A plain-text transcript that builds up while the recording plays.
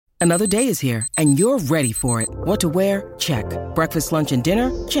Another day is here, and you're ready for it. What to wear? Check. Breakfast, lunch, and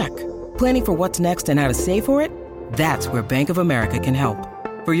dinner? Check. Planning for what's next and how to save for it? That's where Bank of America can help.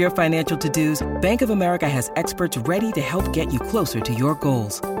 For your financial to-dos, Bank of America has experts ready to help get you closer to your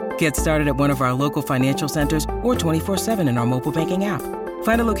goals. Get started at one of our local financial centers or 24/7 in our mobile banking app.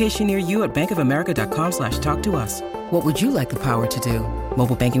 Find a location near you at bankofamerica.com/talktous. What would you like the power to do?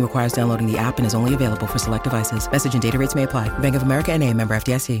 Mobile banking requires downloading the app and is only available for select devices. Message and data rates may apply. Bank of America N.A., member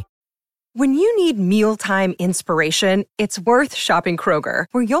FDIC. When you need mealtime inspiration, it's worth shopping Kroger,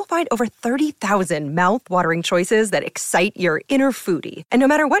 where you'll find over 30,000 mouth-watering choices that excite your inner foodie. And no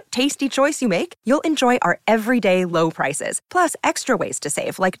matter what tasty choice you make, you'll enjoy our everyday low prices, plus extra ways to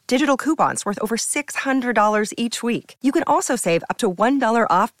save, like digital coupons worth over $600 each week. You can also save up to $1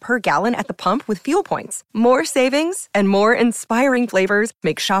 off per gallon at the pump with fuel points. More savings and more inspiring flavors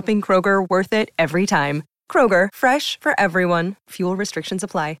make shopping Kroger worth it every time. Kroger, fresh for everyone. Fuel restrictions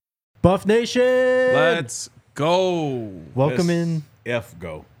apply. Buff Nation! Let's go. Welcome in.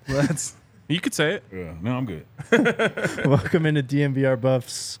 Go. You could say it. Yeah, no, I'm good. Welcome into DMVR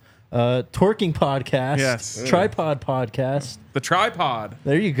Buff's twerking podcast. Yes. Tripod podcast. The tripod.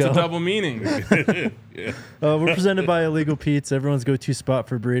 There you go. It's a double meaning. Yeah. We're presented by Illegal Pete's, everyone's go-to spot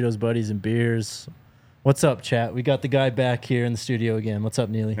for burritos, buddies, and beers. What's up, chat? We got the guy back here in the studio again. What's up,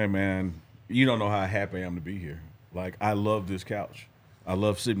 Neely? Hey, man, you don't know how happy I am to be here. Like, I love this couch. I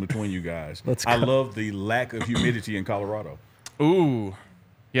love sitting between you guys. I love the lack of humidity in Colorado. Ooh.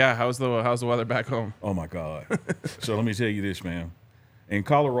 Yeah, how's the weather back home? Oh, my God. So let me tell you this, man. In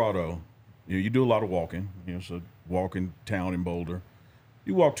Colorado, you do a lot of walking. So walking town in Boulder.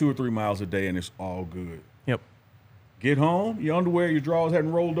 You walk 2 or 3 miles a day, and it's all good. Yep. Get home, your underwear, your drawers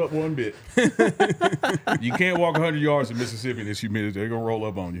hadn't rolled up one bit. You can't walk 100 yards in Mississippi in this humidity. They're going to roll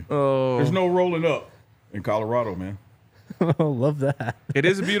up on you. Oh. There's no rolling up in Colorado, man. Oh, love that. It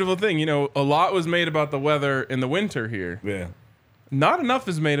is a beautiful thing. A lot was made about the weather in the winter here. Yeah. Not enough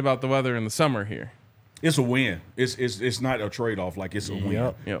is made about the weather in the summer here. It's a win. It's not a trade-off. Like, it's a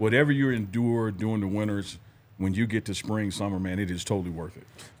win. Yep. Whatever you endure during the winters, when you get to spring, summer, man, it is totally worth it.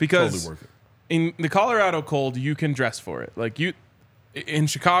 Because totally worth it. In the Colorado cold, you can dress for it. Like, you in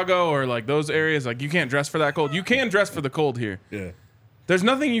Chicago or like those areas, like, you can't dress for that cold. You can dress for the cold here. Yeah. There's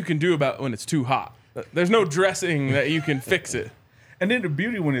nothing you can do about when it's too hot. There's no dressing that you can fix it. And then the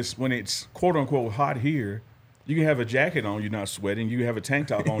beauty when it's quote unquote hot here, you can have a jacket on, you're not sweating. You can have a tank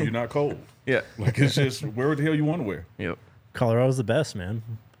top on, you're not cold. Yeah. Like, it's just where the hell you want to wear. Yep. Colorado's the best, man.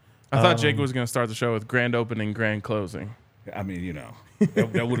 I thought Jake was going to start the show with grand opening, grand closing. I mean,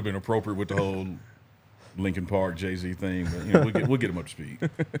 that would have been appropriate with the whole Lincoln Park Jay-Z thing, but we'll get him up to speed.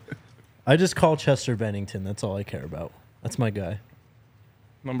 I just call Chester Bennington. That's all I care about. That's my guy.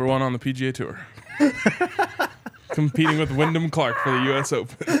 Number 1 on the PGA Tour. Competing with Wyndham Clark for the U.S.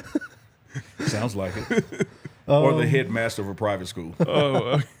 Open. Sounds like it. Or the headmaster of a private school.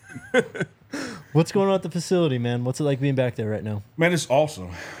 Oh, What's going on at the facility, man? What's it like being back there right now? Man, it's awesome.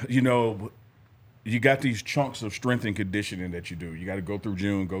 You got these chunks of strength and conditioning that you do. You got to go through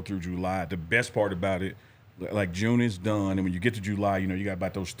June, go through July. The best part about it, like, June is done, and when you get to July, you got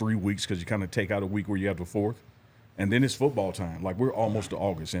about those 3 weeks because you kind of take out a week where you have the 4th. And then it's football time. Like, we're almost to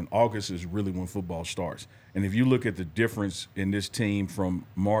August, and August is really when football starts. And if you look at the difference in this team from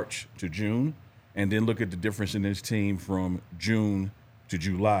March to June, and then look at the difference in this team from June to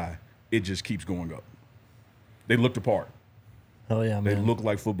July, it just keeps going up. They look the part. Hell yeah, man. They look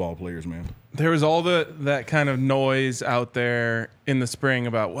like football players, man. there was all that kind of noise out there in the spring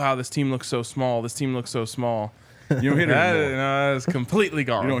about, wow, this team looks so small. This team looks so small. You don't hear that anymore. No, it's completely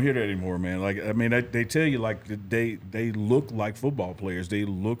gone. You don't hear that anymore, man. Like, I mean, they tell you, like, they look like football players. They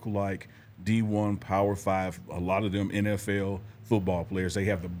look like D1, Power 5, a lot of them NFL football players. They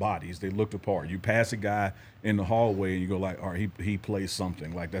have the bodies. They look the part. You pass a guy in the hallway and you go like, all right, he plays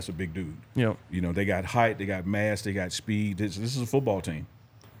something. Like, that's a big dude. Yep. You know, they got height, they got mass, they got speed. This is a football team.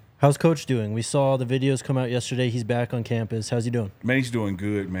 How's Coach doing? We saw the videos come out yesterday. He's back on campus. How's he doing? Man, he's doing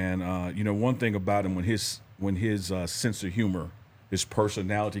good, man. You know, one thing about him, when his sense of humor, his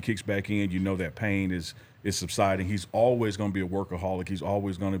personality kicks back in, you know that pain is subsiding. He's always going to be a workaholic. He's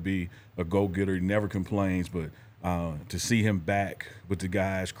always going to be a go-getter. He never complains. But to see him back with the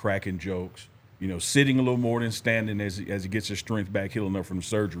guys cracking jokes, you know, sitting a little more than standing as he gets his strength back, healing up from the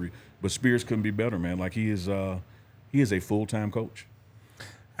surgery. But Spears couldn't be better, man. Like, he is a full-time coach.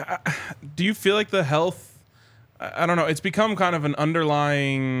 Do you feel like the health, I don't know, it's become kind of an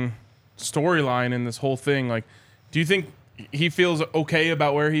underlying storyline in this whole thing. Like, do you think he feels okay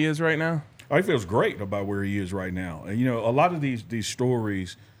about where he is right now? Oh, he feels great about where he is right now. And, you know, a lot of these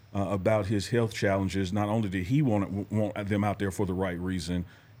stories about his health challenges, not only did he want them out there for the right reason,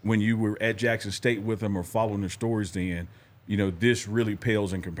 when you were at Jackson State with him or following the stories then, this really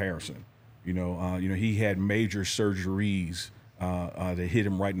pales in comparison. He had major surgeries that hit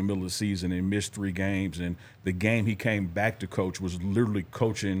him right in the middle of the season and missed 3 games. And the game he came back to coach was literally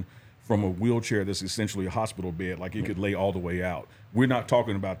coaching from a wheelchair that's essentially a hospital bed, like he could lay all the way out. We're not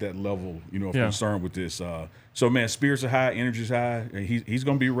talking about that level, of concern with this. So, man, spirits are high, energy's high, and he's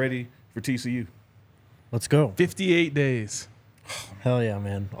going to be ready for TCU. Let's go. 58 days. Hell yeah,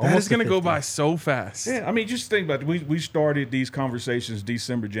 man. That is going to go by so fast. Yeah, I mean, just think about it. We started these conversations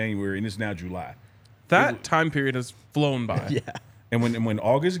December, January, and it's now July. That time period has flown by. Yeah. And when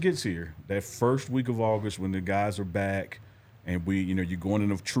August gets here, that first week of August when the guys are back and you're going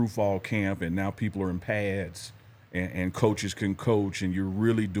into true fall camp and now people are in pads and coaches can coach and you're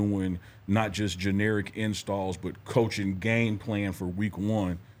really doing not just generic installs but coaching game plan for week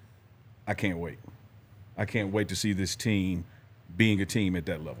 1, I can't wait. I can't wait to see this team being a team at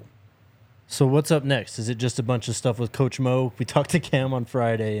that level. So what's up next? Is it just a bunch of stuff with Coach Mo? We talked to Cam on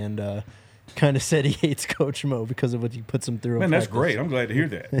Friday and kind of said he hates Coach Mo because of what he puts him through. Man, that's great. I'm glad to hear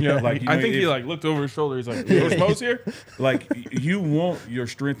that. Yeah, I think he looked over his shoulder. He's like, Coach Mo's here? Like, you want your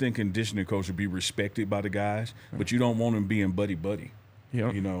strength and conditioning coach to be respected by the guys, but you don't want him being buddy-buddy.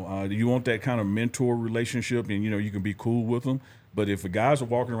 Yep. You want that kind of mentor relationship and, you can be cool with them. But if the guys are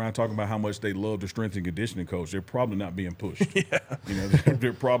walking around talking about how much they love the strength and conditioning coach, they're probably not being pushed. Yeah.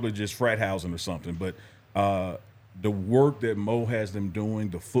 They're probably just frat housing or something. But the work that Mo has them doing,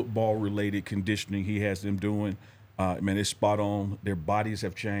 the football-related conditioning he has them doing, man, it's spot on. Their bodies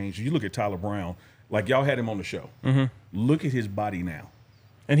have changed. You look at Tyler Brown, like y'all had him on the show. Mm-hmm. Look at his body now.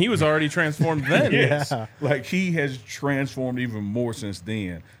 And he was already transformed then. Yes. Yeah. Like he has transformed even more since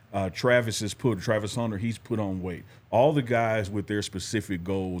then. Travis Hunter, he's put on weight. All the guys with their specific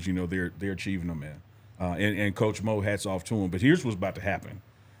goals, they're achieving them, man. And Coach Mo, hats off to him. But here's what's about to happen.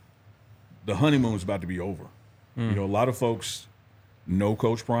 The honeymoon's about to be over. A lot of folks know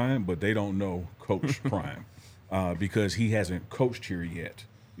Coach Prime, but they don't know Coach Prime because he hasn't coached here yet.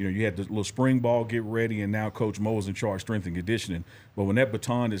 You had the little spring ball get ready, and now Coach Mo is in charge of strength and conditioning. But when that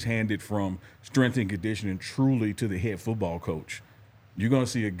baton is handed from strength and conditioning truly to the head football coach, you're going to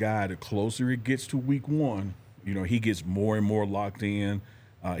see a guy, the closer it gets to week 1, he gets more and more locked in.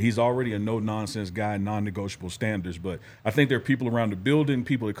 He's already a no-nonsense guy, non-negotiable standards. But I think there are people around the building,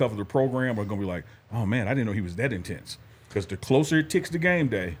 people that cover the program are going to be like, oh, man, I didn't know he was that intense. Because the closer it ticks to game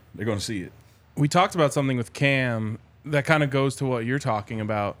day, they're going to see it. We talked about something with Cam that kind of goes to what you're talking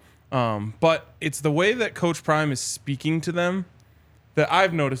about. But it's the way that Coach Prime is speaking to them that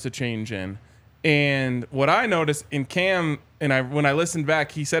I've noticed a change in. And what I noticed in Cam, and when I listened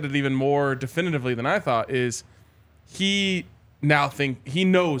back, he said it even more definitively than I thought, is he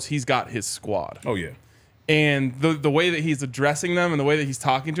knows he's got his squad. Oh, yeah. And the way that he's addressing them and the way that he's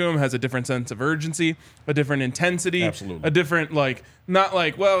talking to them has a different sense of urgency, a different intensity. Absolutely. A different, not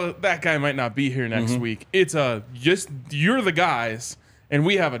like, well, that guy might not be here next week. It's just you're the guys and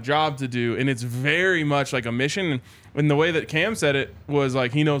we have a job to do. And it's very much like a mission. And the way that Cam said it was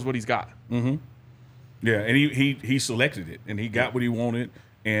like he knows what he's got. Mm-hmm. Yeah, and he selected it and he got what he wanted.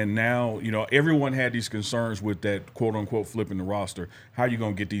 And now, everyone had these concerns with that quote-unquote flipping the roster. How are you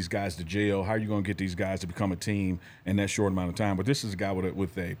going to get these guys to jail? How are you going to get these guys to become a team in that short amount of time? But this is a guy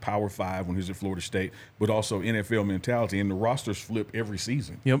with a Power 5 when he was at Florida State, but also NFL mentality. And the rosters flip every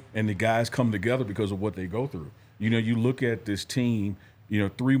season. Yep. And the guys come together because of what they go through. You look at this team,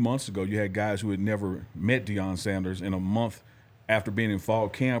 3 months ago, you had guys who had never met Deion Sanders in a month after being in fall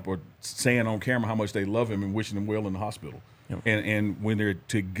camp or saying on camera how much they love him and wishing him well in the hospital. Yep. And when they're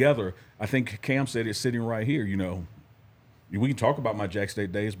together, I think Cam said it's sitting right here. We can talk about my Jack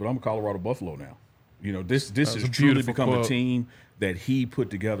State days, but I'm a Colorado Buffalo now. This has truly become a team that he put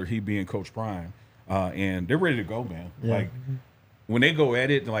together, he being Coach Prime. And they're ready to go, man. Yeah. Like, when they go at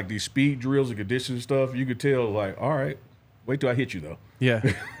it, like these speed drills and conditioning stuff, you could tell, like, all right, wait till I hit you, though. Yeah.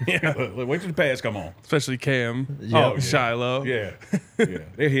 Wait till the pads come on. Especially Cam. Yep. Oh, Shiloh. Yeah.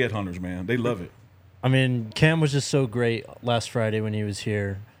 They're headhunters, man. They love it. I mean, Cam was just so great last Friday when he was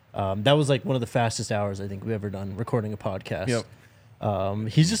here. That was like one of the fastest hours I think we've ever done recording a podcast. Yep.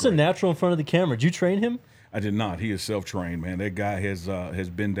 He's just a natural in front of the camera. Did you train him? I did not. He is self-trained, man. That guy has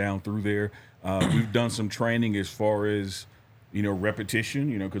been down through there. We've done some training as far as,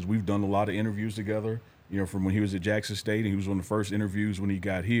 repetition, because we've done a lot of interviews together, from when he was at Jackson State, and he was one of the first interviews when he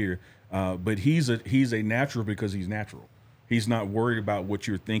got here. But he's a natural because he's natural. He's not worried about what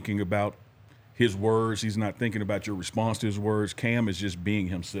you're thinking about his words. He's not thinking about your response to his words. Cam is just being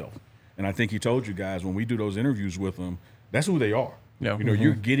himself. And I think he told you guys when we do those interviews with him, that's who they are. Yeah. You know,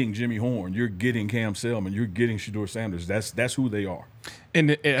 you're getting Jimmy Horn, you're getting Cam Selman, you're getting Shedeur Sanders. That's who they are.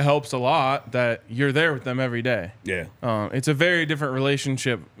 And it helps a lot that you're there with them every day. Yeah. It's a very different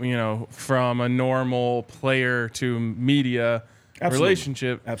relationship, you know, from a normal player to media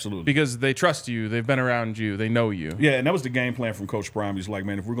relationship. Absolutely. Because they trust you. They've been around you. They know you. Yeah, and that was the game plan from Coach Prime. He's like,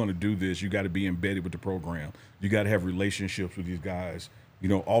 man, if we're going to do this, you got to be embedded with the program. You got to have relationships with these guys, you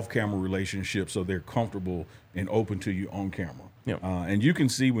know, off-camera relationships so they're comfortable and open to you on camera. Yep. And you can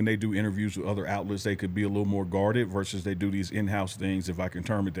see when they do interviews with other outlets, they could be a little more guarded versus they do these in-house things, if I can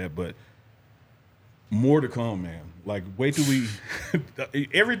term it that. But more to come, man. Like, wait till we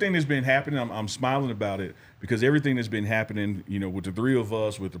 – everything that's been happening, I'm smiling about it because everything that's been happening, you know, with the three of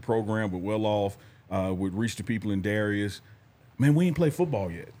us, with the program, with Well Off, with Reach the People in Darius, man, we ain't played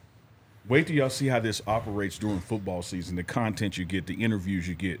football yet. Wait till y'all see how this operates during football season, the content you get, the interviews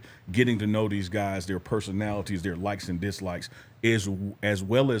you get, getting to know these guys, their personalities, their likes and dislikes, as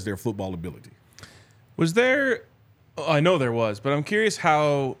well as their football ability. Was there – I know there was, but I'm curious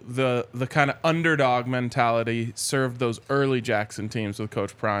how the kind of underdog mentality served those early Jackson teams with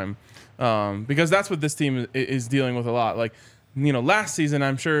Coach Prime, because that's what this team is dealing with a lot. Like, you know, last season,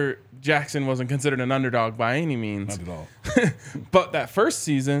 I'm sure Jackson wasn't considered an underdog by any means. Not at all. But that first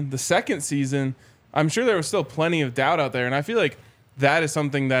season, the second season, I'm sure there was still plenty of doubt out there. And I feel like that is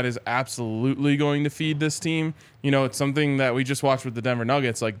something that is absolutely going to feed this team. You know, it's something that we just watched with the Denver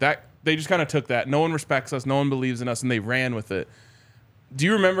Nuggets. Like that, they just kind of took that. No one respects us. No one believes in us. And they ran with it. Do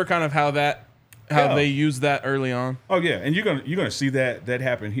you remember kind of how they used that early on? Oh, yeah. And you're gonna see that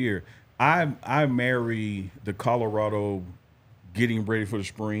happen here. I marry the Colorado getting ready for the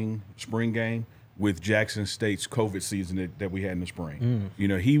spring game with Jackson State's COVID season that we had in the spring. You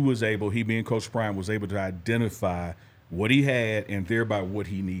know, he being Coach Prime, was able to identify what he had and thereby what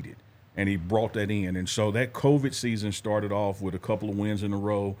he needed. And he brought that in. And so that COVID season started off with a couple of wins in a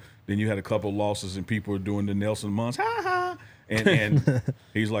row. Then you had a couple of losses and people were doing the Nelson Muntz, ha ha. And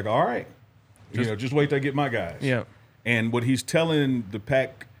he's like, all right, just wait till I get my guys. Yeah. And what he's telling the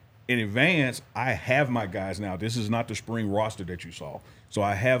pack in advance, I have my guys now. This is not the spring roster that you saw. So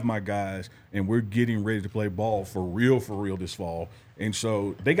I have my guys, and we're getting ready to play ball for real this fall. And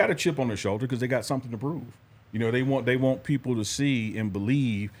so they got a chip on their shoulder because they got something to prove. You know, they want people to see and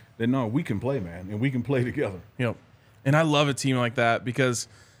believe that, no, we can play, man, and we can play together. Yep. And I love a team like that because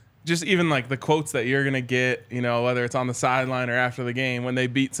just even like the quotes that you're going to get, you know, whether it's on the sideline or after the game, when they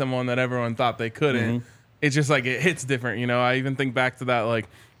beat someone that everyone thought they couldn't, it's just like it hits different. You know, I even think back to that, like,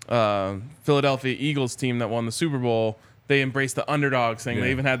 Philadelphia Eagles team that won the Super Bowl. They embraced the underdog thing. Yeah.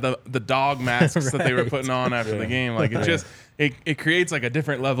 They even had the dog masks that they were putting on after the game. Like it creates like a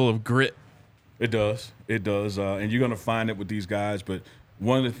different level of grit. It does. And you're going to find it with these guys. But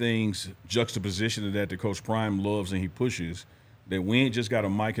one of the things, juxtaposition of that Coach Prime loves and he pushes, that we ain't just got a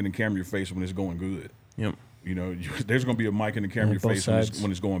mic in the camera in your face when it's going good. Yep. You know, there's going to be a mic in the camera in your face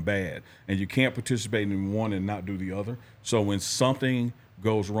when it's going bad. And you can't participate in one and not do the other. So when something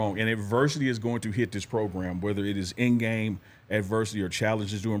goes wrong, and adversity is going to hit this program, whether it is in-game adversity or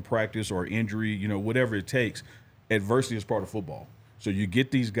challenges during practice or injury, you know, whatever it takes, adversity is part of football. So you get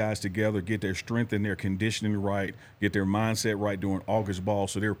these guys together, get their strength and their conditioning right, get their mindset right during August ball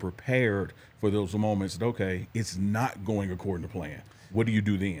so they're prepared for those moments that, okay, it's not going according to plan. What do you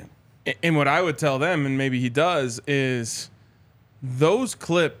do then? And what I would tell them, and maybe he does, is those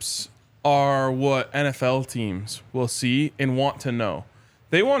clips are what NFL teams will see and want to know.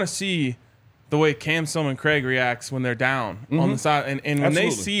 They want to see the way Cam Selman Craig reacts when they're down on the side. And when they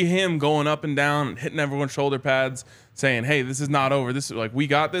see him going up and down and hitting everyone's shoulder pads, saying, hey, this is not over. This is like, we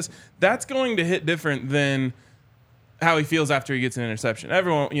got this. That's going to hit different than how he feels after he gets an interception.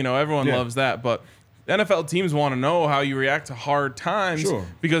 Everyone loves that. But NFL teams want to know how you react to hard times. Sure.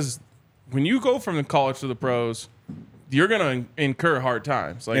 Because when you go from the college to the pros, you're going to incur hard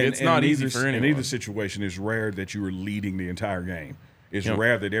times. Like, it's not easy for anyone. In either situation, it's rare that you are leading the entire game. It's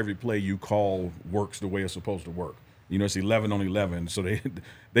rare that every play you call works the way it's supposed to work. You know, it's 11 on 11. So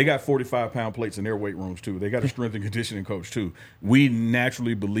they got 45-pound plates in their weight rooms, too. They got a strength and conditioning coach, too. We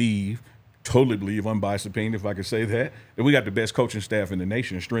naturally totally believe, unbiased opinion, if I could say that we got the best coaching staff in the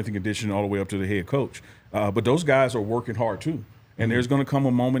nation, strength and conditioning all the way up to the head coach. But those guys are working hard, too. And there's going to come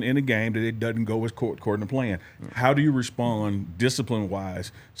a moment in the game that it doesn't go as according to plan. How do you respond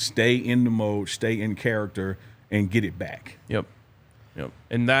discipline-wise, stay in the mode, stay in character, and get it back? Yep.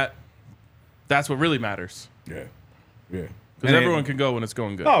 And that's what really matters. Yeah. Because everyone can go when it's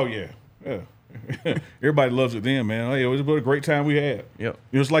going good. Oh, yeah. Everybody loves it then, man. Hey, it was a great time we had. Yep.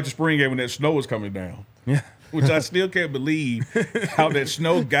 It was like the spring game when that snow was coming down. Yeah. Which I still can't believe how that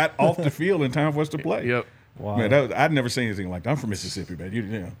snow got off the field in time for us to play. Yep. Wow. Man, I'd never seen anything like that. I'm from Mississippi, man. You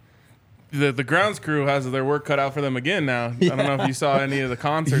know. The grounds crew has their work cut out for them again now. I don't know if you saw any of the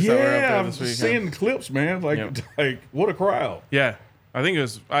concerts that were up there this I'm weekend. seeing the clips, man. Like what a crowd. Yeah. I think it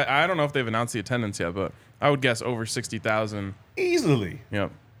was, I don't know if they've announced the attendance yet, but I would guess over 60,000. Easily.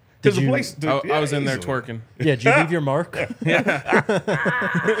 Yep. Because the place, I was in there twerking. Yeah, did you leave your mark? He was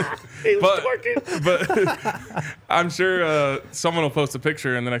twerking. But I'm sure someone will post a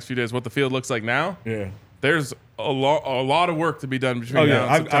picture in the next few days what the field looks like now. Yeah. There's a lot of work to be done between now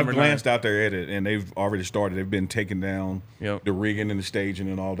and I've September glanced 9th. out there at it, and they've already started. They've been taking down the rigging and the staging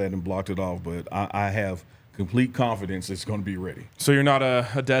and all that and blocked it off. But I have complete confidence it's going to be ready. So you're not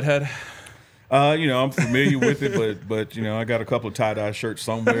a deadhead? I'm familiar with it, but I got a couple of tie-dye shirts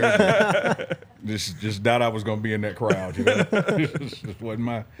somewhere. just doubt I was going to be in that crowd. Just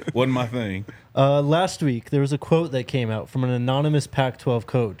wasn't my thing. Last week, there was a quote that came out from an anonymous Pac-12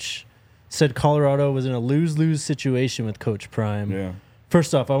 coach. Said Colorado was in a lose-lose situation with Coach Prime. Yeah.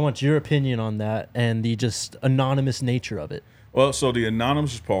 First off, I want your opinion on that and the just anonymous nature of it. Well, so the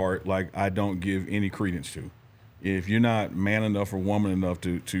anonymous part, I don't give any credence to. If you're not man enough or woman enough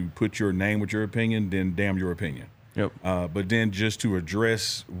to put your name with your opinion, then damn your opinion. Yep. But then just to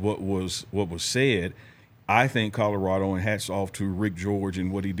address what was said, I think Colorado, and hats off to Rick George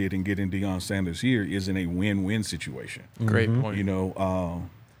and what he did in getting Deion Sanders here, is in a win-win situation. Great point.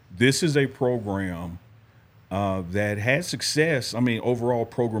 This is a program that had success. I mean, overall,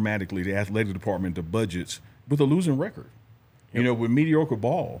 programmatically, the athletic department, the budgets, with a losing record. Yep. With mediocre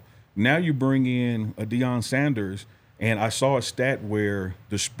ball. Now you bring in a Deion Sanders, and I saw a stat where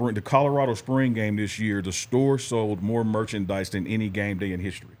the Colorado spring game this year, the store sold more merchandise than any game day in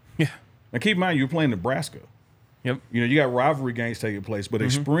history. Yeah. Now keep in mind, you're playing Nebraska. Yep. You got rivalry games taking place, but a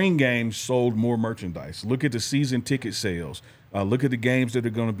spring game sold more merchandise. Look at the season ticket sales. Look at the games that are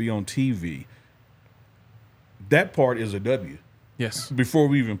going to be on TV. That part is a W. Yes. Before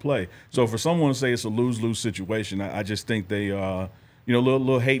we even play. So for someone to say it's a lose-lose situation, I just think they,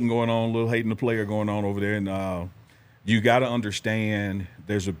 little hating going on, little hating the player going on over there. And you got to understand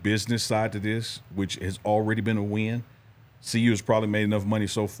there's a business side to this, which has already been a win. CU has probably made enough money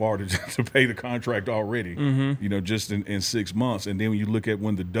so far to pay the contract already, just in 6 months. And then when you look at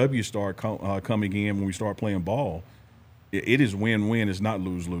when the W start coming in, when we start playing ball, it is win-win. It's not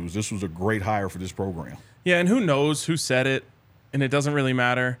lose-lose. This was a great hire for this program. Yeah, and who knows who said it, and it doesn't really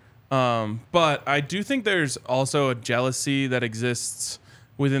matter. But I do think there's also a jealousy that exists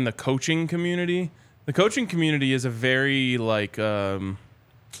within the coaching community. The coaching community is a very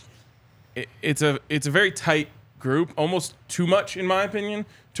it's a very tight group, almost too much in my opinion,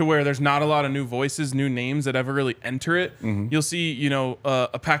 to where there's not a lot of new voices, new names that ever really enter it. You'll see,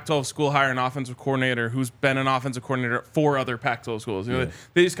 a Pac-12 school hire an offensive coordinator who's been an offensive coordinator at 4 other Pac-12 schools.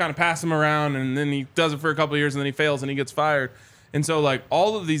 They just kind of pass him around, and then he does it for a couple of years, and then he fails, and he gets fired. And so,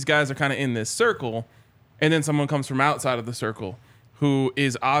 all of these guys are kind of in this circle, and then someone comes from outside of the circle who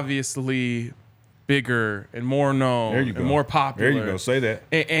is obviously bigger and more known and more popular. There you go. Say that.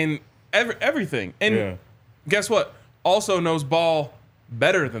 And everything. And guess what? Also knows ball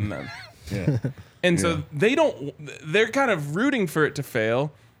better than them. And so they're kind of rooting for it to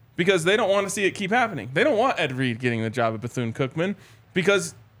fail because they don't want to see it keep happening. They don't want Ed Reed getting the job at Bethune-Cookman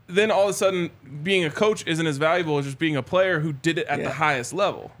because then all of a sudden being a coach isn't as valuable as just being a player who did it at the highest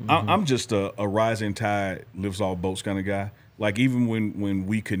level. I'm just a rising tide lifts all boats kind of guy. Even when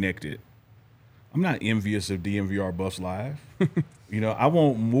we connected, I'm not envious of DMVR Buffs Live. I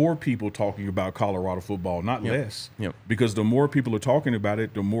want more people talking about Colorado football, not less. Because the more people are talking about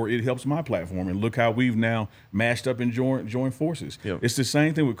it, the more it helps my platform. And look how we've now mashed up and joined forces. It's the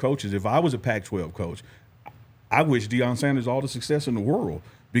same thing with coaches. If I was a Pac-12 coach, I wish Deion Sanders all the success in the world.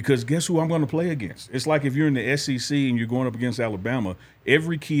 Because guess who I'm going to play against? It's like if you're in the SEC and you're going up against Alabama,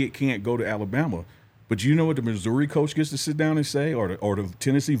 every kid can't go to Alabama. But you know what the Missouri coach gets to sit down and say, or the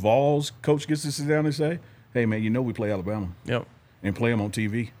Tennessee Vols coach gets to sit down and say, hey, man, we play Alabama. And play them on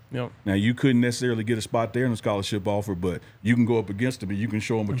TV. Now, you couldn't necessarily get a spot there in a scholarship offer, but you can go up against them and you can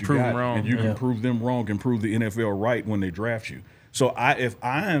show them what you got. And you can prove them wrong and prove the NFL right when they draft you. So if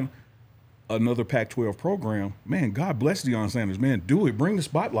I'm another Pac-12 program, man, God bless Deion Sanders. Man, do it. Bring the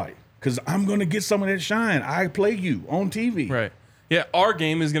spotlight because I'm going to get some of that shine. I play you on TV. Right. Yeah, our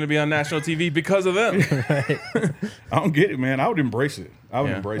game is going to be on national TV because of them. I don't get it, man. I would embrace it.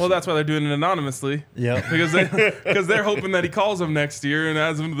 Well, that's why they're doing it anonymously. Because they're hoping that he calls them next year and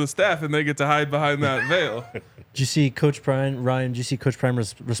adds them to the staff, and they get to hide behind that veil. Did you see Coach Prime, Ryan? Did you see Coach Prime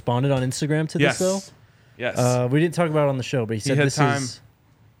responded on Instagram to this though? Yes. We didn't talk about it on the show, but he said had this time. is.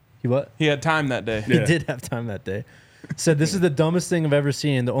 He what? He had time that day. He did have time that day. Said, this is the dumbest thing I've ever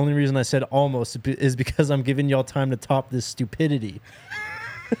seen. The only reason I said almost is because I'm giving y'all time to top this stupidity.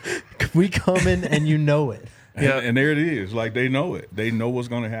 We coming and you know it. Yeah, and there it is. Like, they know it. They know what's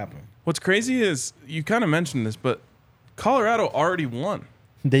going to happen. What's crazy is you kind of mentioned this, but Colorado already won.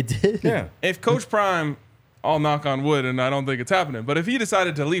 They did. Yeah. If Coach Prime, I'll knock on wood, and I don't think it's happening, but if he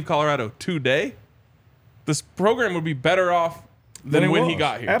decided to leave Colorado today, this program would be better off than when he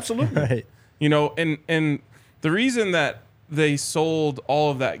got here. Absolutely. Right. You know, and the reason that they sold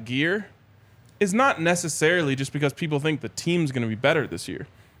all of that gear is not necessarily just because people think the team's going to be better this year.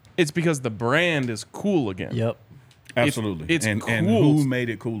 It's because the brand is cool again. Yep. Absolutely. It's and cool. who made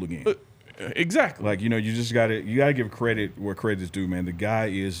it cool again? Exactly. Like, you just got to give credit where credit is due, man. The guy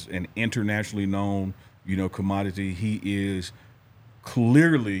is an internationally known, commodity. He is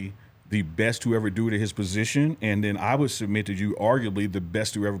clearly the best to ever do it at his position, and then I would submit to you, arguably the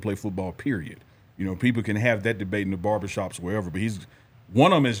best to ever play football, period. People can have that debate in the barbershops, wherever, but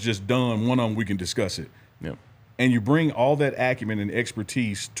one of them is just done. One of them, we can discuss it. Yep. And you bring all that acumen and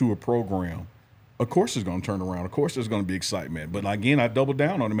expertise to a program, of course it's going to turn around. Of course there's going to be excitement. But again, I double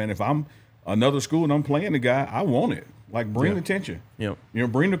down on it, man. If I'm another school and I'm playing the guy, I want it. Like, bring attention. Yep.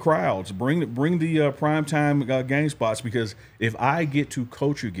 Bring the crowds. Bring the prime time game spots, because if I get to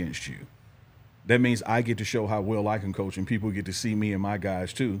coach against you, that means I get to show how well I can coach, and people get to see me and my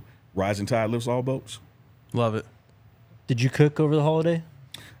guys too. Rising tide lifts all boats. Love it. Did you cook over the holiday?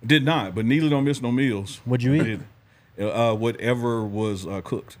 Did not, but Neely don't miss no meals. What'd you eat? Whatever was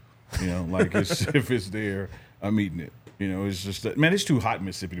cooked. Like if it's there, I'm eating it. It's just that, man, it's too hot in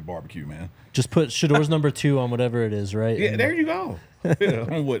Mississippi to barbecue, man. Just put Shador's number 2 on whatever it is, right? Yeah, there you go.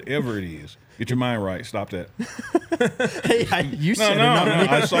 On whatever it is. Get your mind right. Stop that. Hey, you said No, it, not me.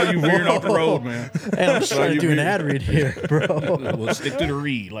 I saw you veering off the road, man. Hey, I'm just trying to do an ad read here, bro. Well, stick to the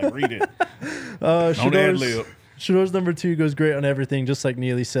read. Like, read it. Shador's, ad-lib. Shador's number 2 goes great on everything, just like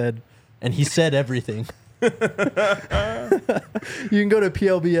Neely said. And he said everything. You can go to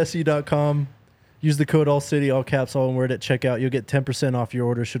plbse.com. Use the code ALLCITY, all caps, all one word at checkout. You'll get 10% off your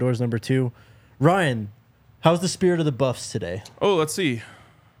order. Shador's number 2. Ryan, how's the spirit of the Buffs today? Oh, let's see.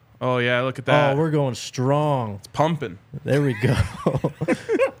 Oh, yeah, look at that. Oh, we're going strong. It's pumping. There we go.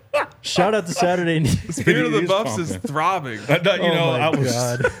 Shout out to Saturday. The spirit of the It is Buffs is pumping. throbbing.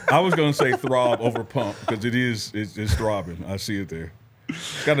 God. I was going to say throb over pump, because it's throbbing. I see it there.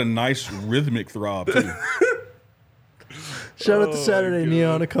 It's got a nice rhythmic throb too. Shout out to Saturday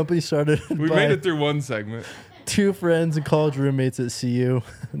Neon, a company started We by made it through one segment. 2 friends and college roommates at CU.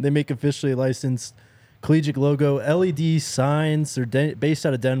 They make officially licensed collegiate logo LED signs. They're based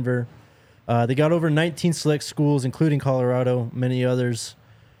out of Denver. They got over 19 select schools, including Colorado, many others.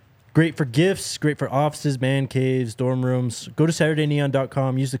 Great for gifts, great for offices, man caves, dorm rooms. Go to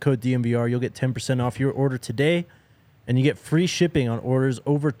SaturdayNeon.com. Use the code DMVR. You'll get 10% off your order today, and you get free shipping on orders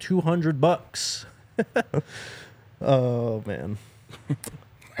over $200. Oh, man.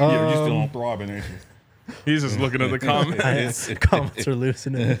 Yeah, you're still on throbbing, ain't you? He's just looking at the comments. Comments are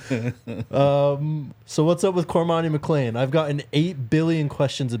loosening. So what's up with Cormani McClain? I've gotten 8 billion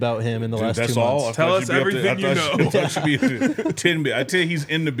questions about him in the last 2 months. That's all. Tell us everything you know. I thought should be up to 10 billion. I tell you, he's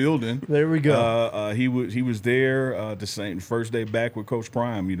in the building. There we go. He was there the same first day back with Coach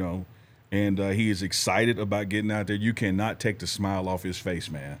Prime, and he is excited about getting out there. You cannot take the smile off his face,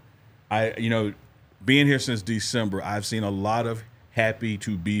 man. Being here since December, I've seen a lot of happy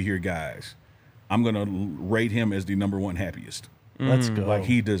to be here guys. I'm going to rate him as the number 1 happiest. Let's go. Like,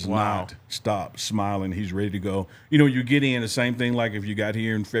 he does not stop smiling. He's ready to go. You get in the same thing, like if you got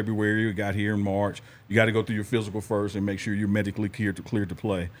here in February, you got here in March, you got to go through your physical first and make sure you're medically cleared to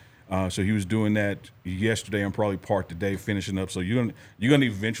play. So he was doing that yesterday and probably part today, finishing up. So you're gonna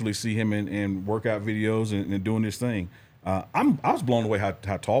eventually see him in workout videos and doing this thing. I was blown away how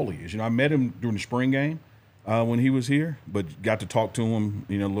tall he is. I met him during the spring game when he was here, but got to talk to him.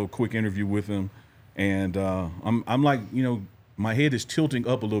 A little quick interview with him, and I'm like, my head is tilting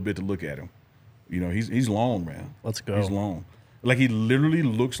up a little bit to look at him. He's long, man. Let's go. He's long. Like, he literally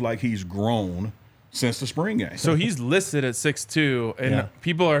looks like he's grown since the spring game. So he's listed at 6'2", and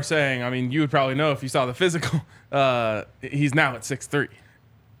people are saying, I mean, you would probably know if you saw the physical, he's now at 6'3".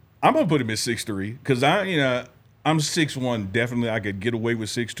 I'm gonna put him at 6'3", because I'm 6'1", definitely I could get away with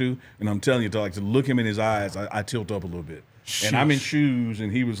 6'2", and I'm telling you, to look him in his eyes, I tilt up a little bit. Sheesh. And I'm in shoes,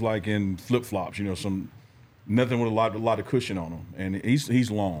 and he was like in flip flops, nothing with a lot of cushion on him, and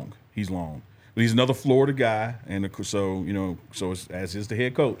he's long, but he's another Florida guy, and so as is the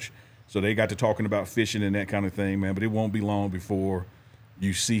head coach, so they got to talking about fishing and that kind of thing, man. But it won't be long before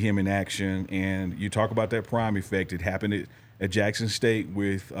you see him in action, and you talk about that prime effect. It happened at Jackson State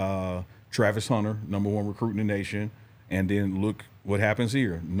with Travis Hunter, number 1 recruit in the nation, and then look what happens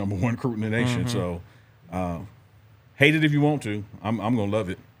here. Number 1 recruit in the nation. So hate it if you want to. I'm gonna love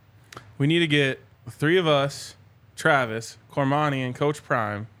it. We need to get the 3 of us, Travis, Cormani, and Coach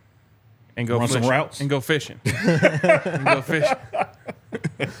Prime, and go Run fishing. some routes? And go fishing. And go fishing.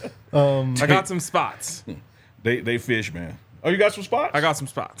 I got some spots. They fish, man. Oh, you got some spots? I got some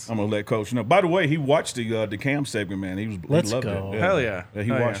spots. I'm gonna let Coach know. By the way, he watched the Cam segment, man. He Let's loved go. it. Hell yeah. He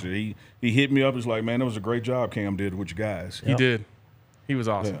Hell watched yeah. it. He hit me up. He's like, man, that was a great job Cam did with you guys. He did. He was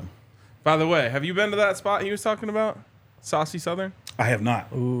awesome. Yeah. By the way, have you been to that spot he was talking about? Saucy Southern? I have not.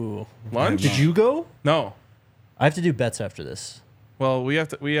 Ooh. Lunch? Did you go? No. I have to do bets after this. Well, we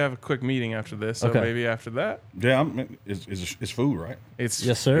have a quick meeting after this, so Okay. maybe after that. Yeah, it's food, right? It's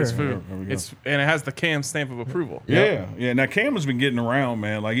Yes, sir. It's food. There we go. And it has the Cam stamp of approval. Yeah. Now Cam has been getting around,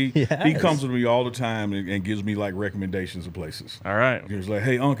 man. Like he has. comes to me all the time and gives me like recommendations of places. All right. He was like,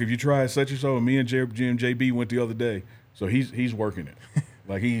 "Hey, Unc, have you tried such and so?" And me and JB went the other day, so he's working it.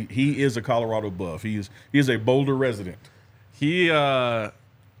 Like he is a Colorado buff. He is a Boulder resident. We have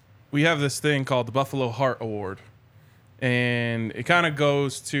this thing called the Buffalo Heart Award. And it kind of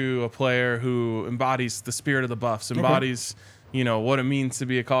goes to a player who embodies the spirit of the Buffs, embodies, what it means to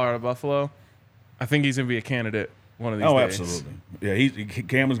be a Colorado Buffalo. I think he's going to be a candidate one of these days. Oh, absolutely. Yeah,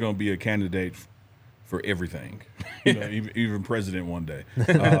 Cam is going to be a candidate for everything. Even president one day.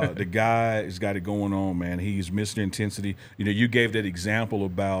 The guy has got it going on, man. He's Mr. Intensity. You gave that example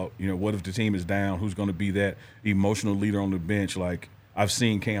about, what if the team is down? Who's going to be that emotional leader on the bench? Like, I've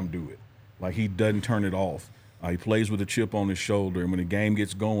seen Cam do it. Like, he doesn't turn it off. He plays with a chip on his shoulder, and when the game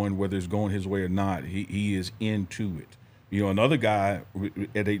gets going, whether it's going his way or not, he is into it. Another guy,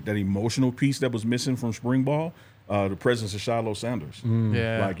 that emotional piece that was missing from spring ball, the presence of Shiloh Sanders.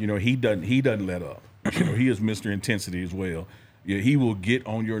 Yeah. Like, he doesn't let up. He is Mr. Intensity as well. He will get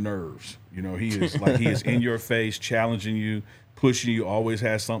on your nerves. He is in your face, challenging you, pushing you, always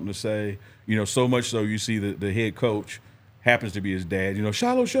has something to say. So much so you see the head coach happens to be his dad.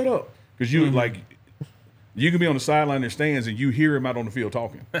 Shiloh, shut up. Because you can be on the sideline and stands and you hear him out on the field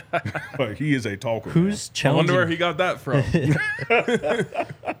talking. Like, he is a talker. Who's I challenging? wonder where he got that from.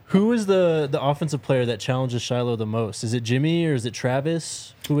 Who is the offensive player that challenges Shiloh the most? Is it Jimmy or is it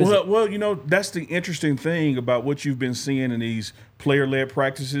Travis? Who is it? Well, that's the interesting thing about what you've been seeing in these player-led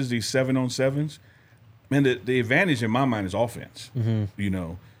practices, these 7-on-7s. Man, the advantage in my mind is offense.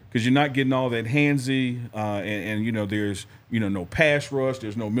 Because you're not getting all that handsy, and there's no pass rush,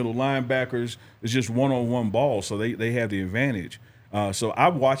 there's no middle linebackers, it's just one-on-one ball, so they have the advantage. So I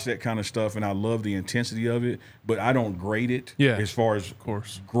watch that kind of stuff, and I love the intensity of it, but I don't grade it as far as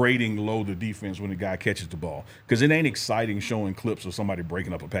grading low the defense when the guy catches the ball, because it ain't exciting showing clips of somebody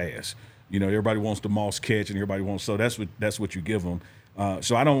breaking up a pass. Everybody wants the Moss catch, and everybody wants, so that's what you give them.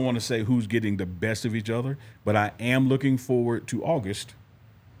 So I don't want to say who's getting the best of each other, but I am looking forward to August.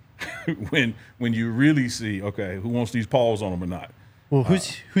 when you really see, okay, who wants these paws on him or not? Well,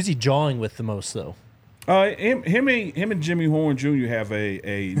 who's he jawing with the most though? Him and Jimmy Horn Jr. have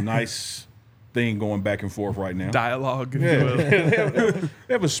a nice thing going back and forth right now. Dialogue. They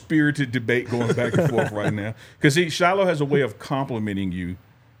have a spirited debate going back and forth right now. Because Shiloh has a way of complimenting you,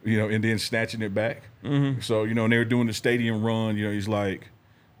 and then snatching it back. So, when they were doing the stadium run, he's like,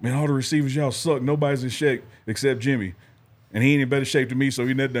 man, all the receivers, y'all suck. Nobody's in shape except Jimmy. And he ain't in better shape than me, so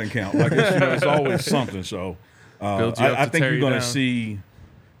that doesn't count. Like, it's always something. So I think you're going to see.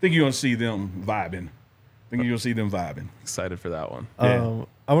 I think you're going to see them vibing. Excited for that one.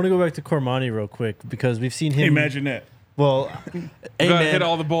 I want to go back to Cormani real quick because we've seen him. Imagine that. Well, hey, Gotta man, hit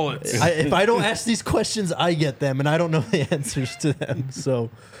all the bullets. if I don't ask these questions, I get them, and I don't know the answers to them. So,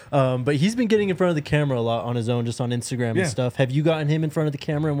 but he's been getting in front of the camera a lot on his own, just on Instagram and stuff. Have you gotten him in front of the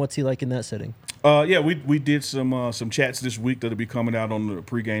camera, and what's he like in that setting? We did some chats this week that'll be coming out on the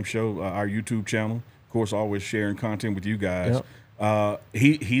pregame show, our YouTube channel. Of course, always sharing content with you guys. Yep.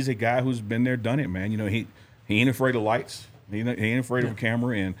 He's a guy who's been there, done it, man. He ain't afraid of lights. He ain't afraid of a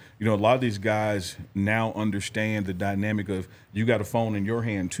camera. And, a lot of these guys now understand the dynamic of you got a phone in your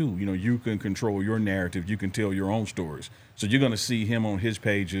hand, too. You can control your narrative. You can tell your own stories. So you're going to see him on his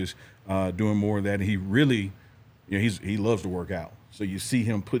pages doing more of that. And he really, he loves to work out. So you see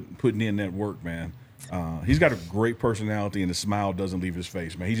him putting in that work, man. He's got a great personality, and the smile doesn't leave his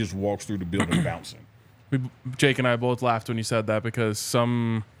face, man. He just walks through the building bouncing. Jake and I both laughed when you said that because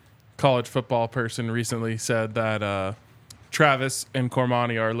some college football person recently said that Travis and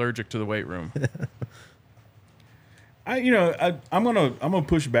Cormani are allergic to the weight room. I'm gonna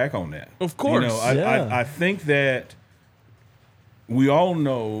push back on that. Of course, I think that we all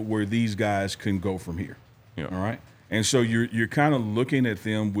know where these guys can go from here. Yeah. All right, and so you're kind of looking at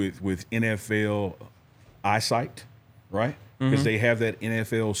them with NFL eyesight. right? Because they have that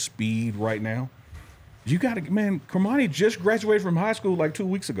NFL speed right now. You got to, man, Cormani just graduated from high school like 2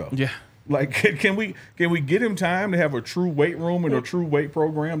 weeks ago. Yeah. Like, can we get him time to have a true weight room and a true weight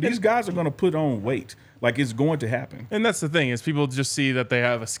program? These guys are going to put on weight. Like, it's going to happen. And that's the thing is people just see that they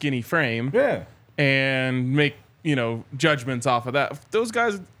have a skinny frame. Yeah. And make, judgments off of that. Those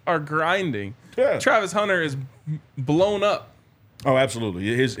guys are grinding. Yeah. Travis Hunter is blown up. Oh,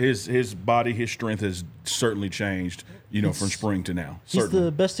 absolutely. His body, his strength has certainly changed, from spring to now. He's Certainly.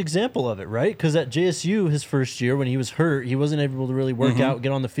 the best example of it, right? Because at JSU, his first year, when he was hurt, he wasn't able to really work out,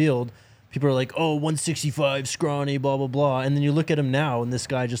 get on the field. People are like, oh, 165, scrawny, blah, blah, blah. And then you look at him now, and this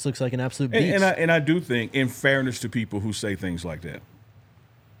guy just looks like an absolute beast. And I do think, in fairness to people who say things like that,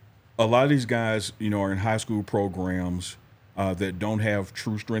 a lot of these guys, are in high school programs that don't have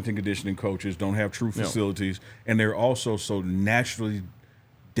true strength and conditioning coaches, don't have true facilities, and they're also so naturally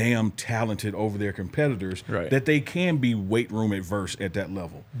damn talented over their competitors that they can be weight room adverse at that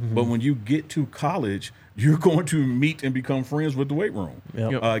level. But when you get to college, you're going to meet and become friends with the weight room.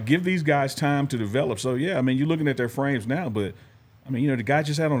 Give these guys time to develop. So, yeah, I mean, you're looking at their frames now, but, I mean, the guy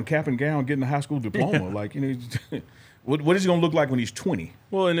just had on a cap and gown getting a high school diploma. Like, what is he going to look like when he's 20?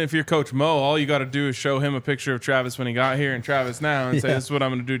 Well, and if you're Coach Mo, all you got to do is show him a picture of Travis when he got here and Travis now and say, this is what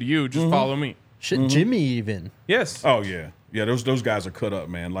I'm going to do to you. Just follow me. Shit, Jimmy even. Yes. Oh, yeah. Yeah, those guys are cut up,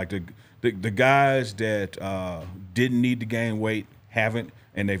 man. Like the guys that didn't need to gain weight haven't,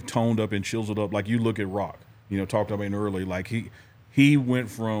 and they've toned up and chiseled up. Like you look at Rock, talked about him early. Like he went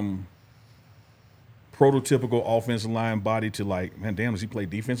from prototypical offensive line body to like, man, damn, does he play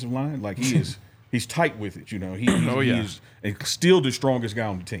defensive line? Like he's tight with it. He is still the strongest guy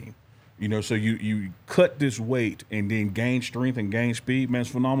on the team. So you cut this weight and then gain strength and gain speed. Man, it's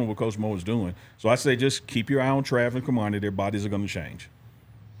phenomenal what Coach Mo is doing. So I say just keep your eye on Trav and Kamani. Their bodies are going to change.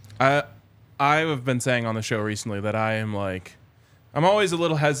 I have been saying on the show recently that I'm always a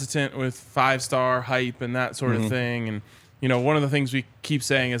little hesitant with 5-star hype and that sort of thing. And, one of the things we keep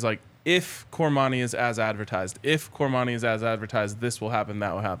saying is like, if Cormani is as advertised, this will happen,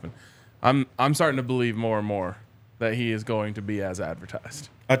 that will happen. I'm starting to believe more and more that he is going to be as advertised.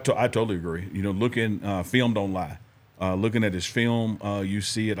 I totally agree. Looking film don't lie. Looking at his film, you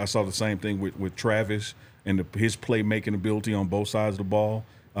see it. I saw the same thing with Travis and his playmaking ability on both sides of the ball.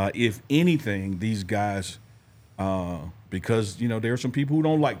 If anything, these guys, because there are some people who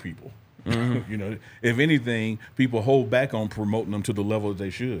don't like people. If anything, people hold back on promoting them to the level that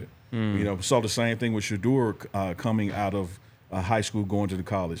they should. Saw the same thing with Shedeur coming out of high school going to the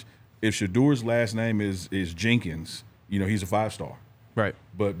college. If Shadeur's last name is Jenkins, he's a 5-star. Right.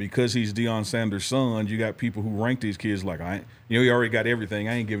 But because he's Deion Sanders' son, you got people who rank these kids like, he already got everything.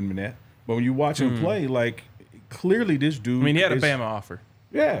 I ain't giving him that. But when you watch him play, like, clearly this dude. I mean, he had a Bama offer.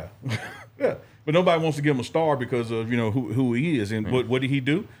 Yeah. Yeah. But nobody wants to give him a star because of, who he is. And what did he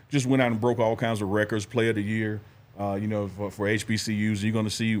do? Just went out and broke all kinds of records, Player of the Year, for HBCUs. You're going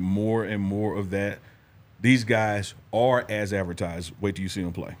to see more and more of that. These guys are as advertised. Wait till you see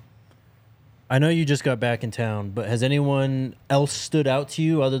them play. I know you just got back in town, but has anyone else stood out to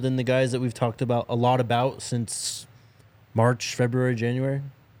you other than the guys that we've talked about a lot about since March, February, January?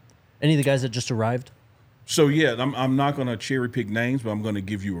 Any of the guys that just arrived? So, yeah, I'm not going to cherry pick names, but I'm going to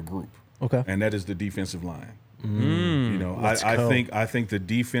give you a group. Okay. And that is the defensive line. I think the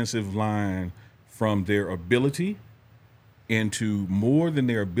defensive line, from their ability into more than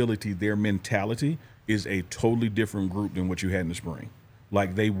their ability, their mentality is a totally different group than what you had in the spring.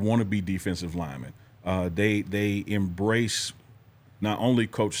 Like, they want to be defensive linemen. They embrace not only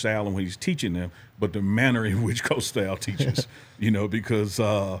Coach Sal and when he's teaching them, but the manner in which Coach Sal teaches. Because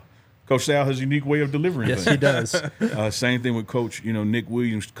Coach Sal has a unique way of delivering things. Yes, he does. Same thing with Coach, Nick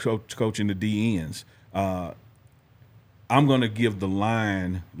Williams coaching the DNs. I'm going to give the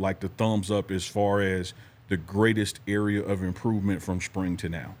line like the thumbs up as far as the greatest area of improvement from spring to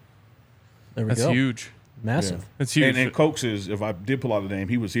now. There we That's go. huge. Massive. Yeah. It's huge. And Coates is, if I did pull out the name,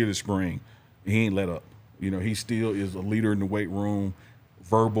 he was here this spring. He ain't let up. He still is a leader in the weight room,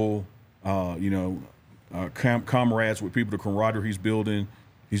 verbal, comrades with people, the camaraderie he's building.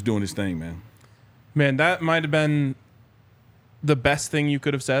 He's doing his thing, man. Man, that might have been the best thing you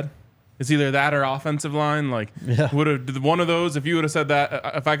could have said. It's either that or offensive line. Like, would have one of those, if you would have said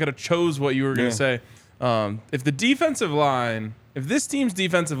that, if I could have chose what you were going to say. If the defensive line, if this team's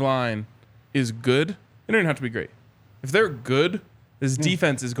defensive line is good, it doesn't have to be great. If they're good, this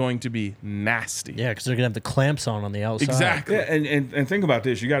defense is going to be nasty. Yeah, because they're going to have the clamps on the outside. Exactly. Yeah, and think about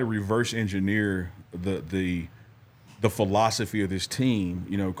this. You got to reverse engineer the philosophy of this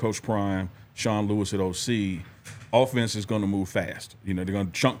team. Coach Prime, Sean Lewis at OC, offense is going to move fast. They're going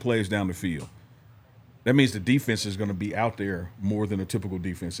to chunk plays down the field. that means the defense is going to be out there more than a typical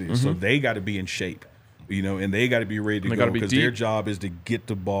defense is. So they got to be in shape, and they got to be ready to go because their job is to get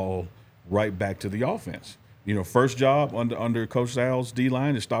the ball right back to the offense. First job under Coach Sal's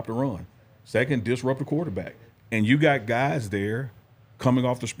D-line is stop the run. Second, disrupt the quarterback. And you got guys there coming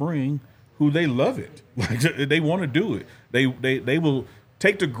off the spring who they love it. Like they want to do it. They will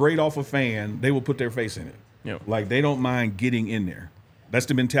take the grate off a fan. They will put their face in it. Yep. Like they don't mind getting in there. That's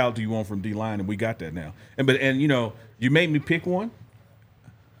the mentality you want from D-line, and we got that now. And you made me pick one.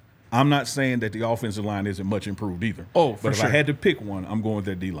 I'm not saying that the offensive line isn't much improved either. Oh, but if I had to pick one, I'm going with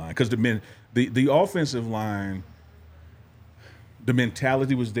that D-line because the offensive line, the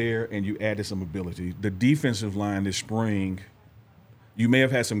mentality was there, and you added some ability. The defensive line this spring, you may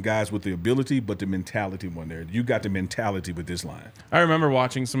have had some guys with the ability, but the mentality wasn't there. You got the mentality with this line. I remember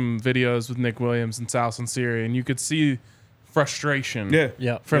watching some videos with Nick Williams and Sal Sinceri, and you could see frustration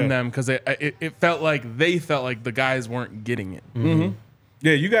from them because it felt like they felt like the guys weren't getting it. Mm-hmm.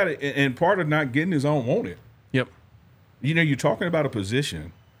 Yeah, you got it. And part of not getting is on want it. Yep. You're talking about a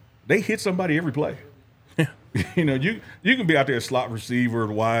position. They hit somebody every play. Yeah. You can be out there a slot receiver,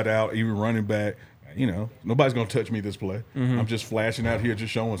 wide out, even running back. Nobody's going to touch me this play. Mm-hmm. I'm just flashing out here,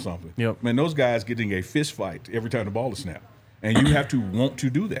 just showing something. Yep. Man, those guys getting a fist fight every time the ball is snapped. And you have to want to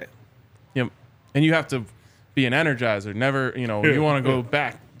do that. Yep. And you have to be an energizer. Never, you want to go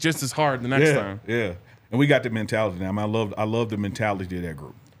back just as hard the next time. Yeah. And we got the mentality now. I love the mentality of that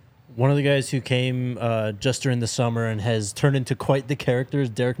group. One of the guys who came just during the summer and has turned into quite the character is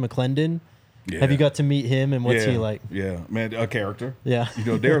Derek McClendon. Yeah. Have you got to meet him, and what's he like? Yeah, man, a character. Yeah.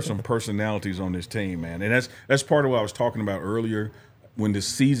 There are some personalities on this team, man. And that's part of what I was talking about earlier when the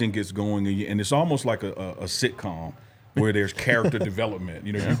season gets going, and it's almost like a sitcom where there's character development.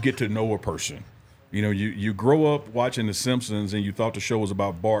 You get to know a person. You grow up watching The Simpsons and you thought the show was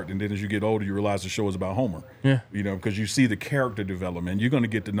about Bart, and then as you get older, you realize the show is about Homer. Yeah. Because you see the character development. You're going to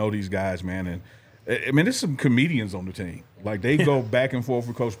get to know these guys, man. And there's some comedians on the team. Like they go back and forth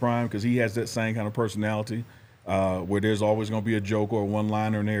with Coach Prime because he has that same kind of personality where there's always going to be a joke or a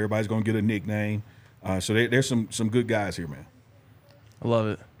one-liner in there. Everybody's going to get a nickname. So there's some good guys here, man. I love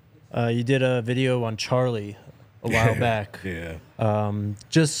it. You did a video on Charlie a while back. Yeah.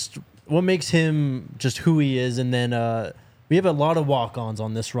 Just what makes him just who he is, and then we have a lot of walk-ons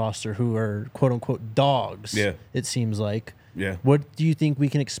on this roster who are quote-unquote dogs. Yeah. It seems like. Yeah. What do you think we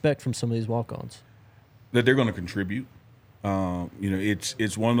can expect from some of these walk-ons? That they're going to contribute.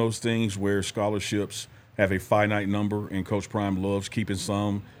 It's one of those things where scholarships have a finite number, and Coach Prime loves keeping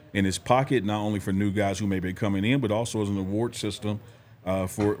some in his pocket, not only for new guys who may be coming in, but also as an award system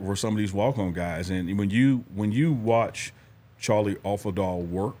for some of these walk-on guys. And when you watch Charlie Offerdall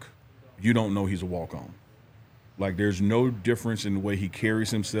work, you don't know he's a walk-on. Like there's no difference in the way he carries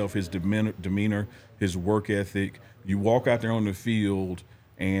himself, his demeanor, his work ethic. You walk out there on the field,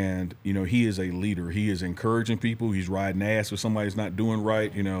 and he is a leader. He is encouraging people. He's riding ass if somebody's not doing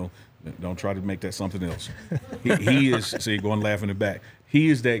right. Don't try to make that something else. He is. See, going laughing in the back.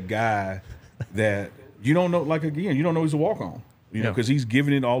 He is that guy that you don't know. Like again, you don't know he's a walk on. Because he's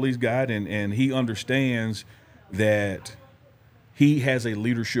giving it all he's got, and he understands that he has a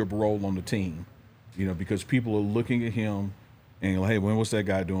leadership role on the team. Because people are looking at him. And like, hey, what's that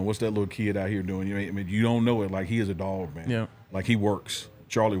guy doing? What's that little kid out here doing? You don't know it. Like he is a dog, man. Yeah. Like he works.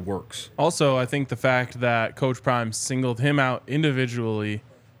 Charlie works. Also, I think the fact that Coach Prime singled him out individually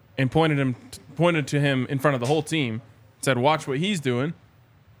and pointed to him in front of the whole team, said, "Watch what he's doing."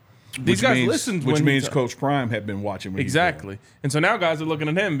 These guys listened, which means Coach Prime had been watching. Exactly, and so now guys are looking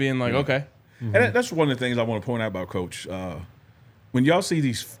at him, being like, "Okay." Mm-hmm. And that's one of the things I want to point out about Coach. When y'all see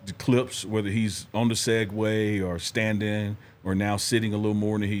these clips, whether he's on the Segway or standing or now sitting a little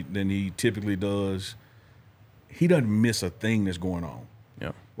more than he typically does, he doesn't miss a thing that's going on.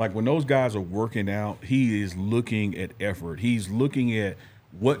 Yeah. Like when those guys are working out, he is looking at effort. He's looking at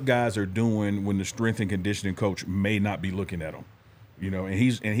what guys are doing when the strength and conditioning coach may not be looking at them. And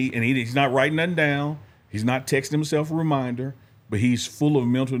he's not writing nothing down. He's not texting himself a reminder, but he's full of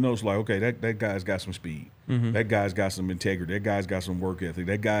mental notes like, okay, that guy's got some speed. Mm-hmm. That guy's got some integrity. That guy's got some work ethic.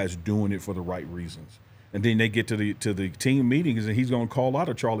 That guy's doing it for the right reasons. And then they get to the team meetings, and he's going to call out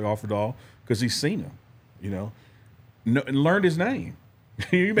a Charlie Offerdall because he's seen him, and learned his name.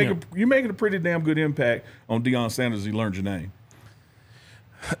 You're making a pretty damn good impact on Deion Sanders. He learned your name.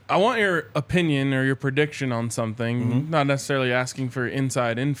 I want your opinion or your prediction on something, not necessarily asking for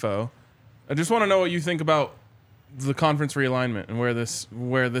inside info. I just want to know what you think about the conference realignment and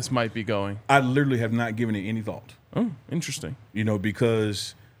where this might be going. I literally have not given it any thought. Oh, interesting.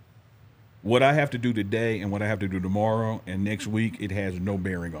 Because what I have to do today and what I have to do tomorrow and next week, it has no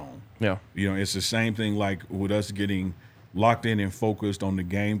bearing on. Yeah. It's the same thing like with us getting locked in and focused on the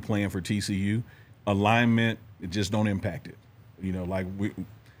game plan for TCU. Alignment, it just don't impact it. Like we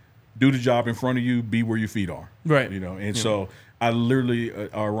do the job in front of you, be where your feet are. Right. And so I literally,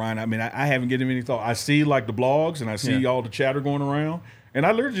 Ryan, I mean, I haven't given him any thought. I see like the blogs and I see all the chatter going around, and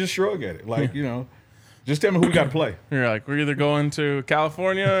I literally just shrug at it. Like, just tell me who we got to play. You're like, we're either going to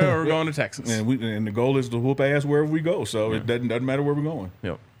California or we're going to Texas. And the goal is to whoop ass wherever we go. So it doesn't matter where we're going.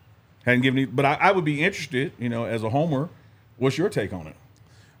 Yep. Hadn't given any, but I would be interested, as a homer, what's your take on it?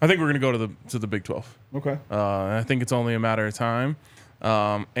 I think we're going to go to the Big 12. Okay. I think it's only a matter of time.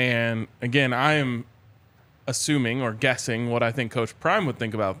 And again, I am assuming or guessing what I think Coach Prime would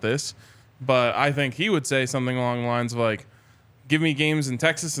think about this, but I think he would say something along the lines of like, give me games in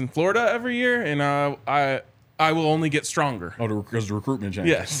Texas and Florida every year, and I will only get stronger. Oh, because the recruitment changes.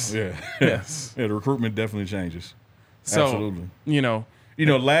 Yes. Yeah. Yes. Yeah, the recruitment definitely changes. So, Absolutely.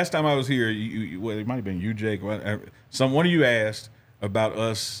 Last time I was here, it might have been you, Jake. One of you asked about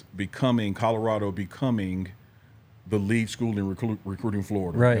us Colorado becoming the lead school in recruiting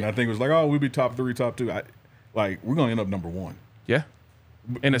Florida. Right. And I think it was like, we'll be top 3, top 2. We're going to end up number 1. Yeah.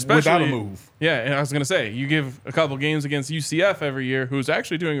 And especially without a move. Yeah, and I was going to say, you give a couple games against UCF every year, who's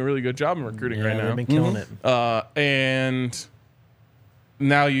actually doing a really good job in recruiting right now. They've been killing it. And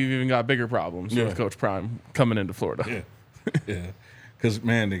now you've even got bigger problems with Coach Prime coming into Florida. Yeah. Yeah. Because,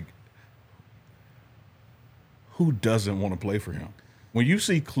 man, who doesn't want to play for him? When you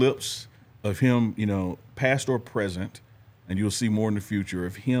see clips of him, past or present, and you'll see more in the future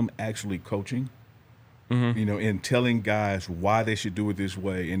of him actually coaching, and telling guys why they should do it this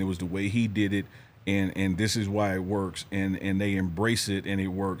way, and it was the way he did it, and this is why it works, and they embrace it, and it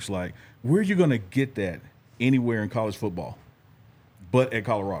works. Like, where are you going to get that anywhere in college football but at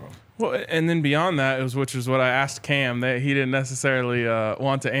Colorado? Well, and then beyond that, which is what I asked Cam, that he didn't necessarily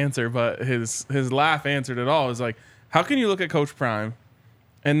want to answer, but his laugh answered it all. Is like, how can you look at Coach Prime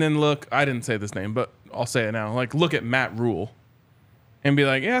and then I didn't say this name, but I'll say it now, like look at Matt Rule and be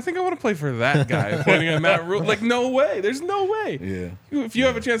like, yeah, I think I want to play for that guy. Pointing at Matt Rule. Like, no way. There's no way. Yeah. If you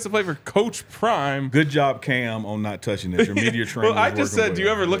have a chance to play for Coach Prime. Good job, Cam, on not touching this. Your media training. Well, I just said, do you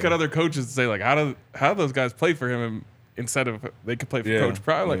ever look at other coaches and say, like, how do those guys play for him instead of they could play for Coach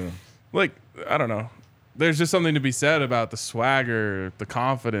Prime? Like, I don't know. There's just something to be said about the swagger, the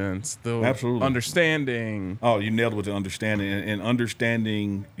confidence, the understanding. Oh, you nailed it with the understanding and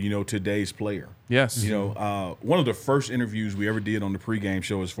understanding, today's player. Yes. One of the first interviews we ever did on the pregame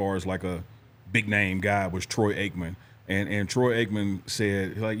show as far as like a big name guy was Troy Aikman. And Troy Aikman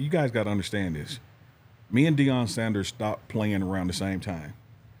said, like, you guys got to understand this. Me and Deion Sanders stopped playing around the same time.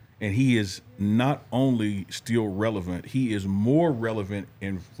 And he is not only still relevant, he is more relevant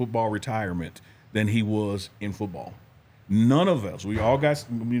in football retirement than he was in football. None of us, we all got,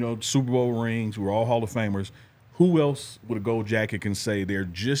 Super Bowl rings, we're all Hall of Famers. Who else with a gold jacket can say they're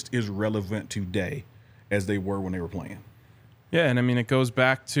just as relevant today as they were when they were playing? Yeah, and I mean, it goes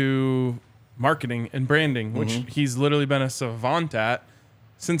back to marketing and branding, which he's literally been a savant at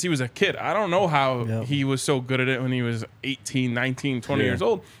since he was a kid. I don't know how he was so good at it when he was 18, 19, 20 years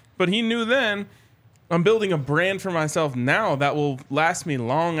old. But he knew then, I'm building a brand for myself now that will last me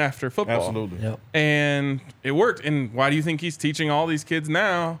long after football. Absolutely. Yep. And it worked. And why do you think he's teaching all these kids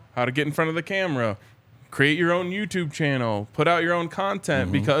now how to get in front of the camera, create your own YouTube channel, put out your own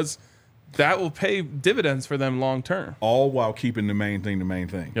content? Because that will pay dividends for them long term. All while keeping the main thing the main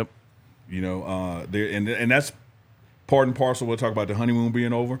thing. Yep. And that's part and parcel. We'll talk about the honeymoon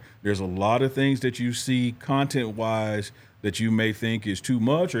being over. There's a lot of things that you see content-wise that you may think is too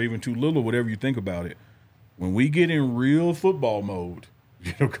much or even too little, whatever you think about it. When we get in real football mode,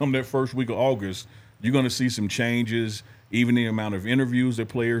 come that first week of August, you're going to see some changes, even the amount of interviews that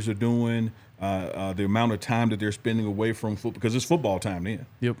players are doing, the amount of time that they're spending away from football, because it's football time then.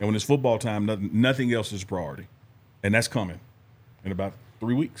 Yep. And when it's football time, nothing else is a priority. And that's coming in about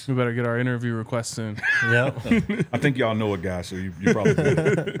 3 weeks. We better get our interview requests in. Yeah. I think y'all know a guy, so you're probably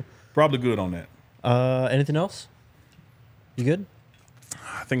good. Probably good on that. Anything else? You good?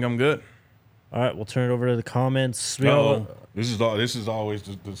 I think I'm good. All right, we'll turn it over to the comments. This is always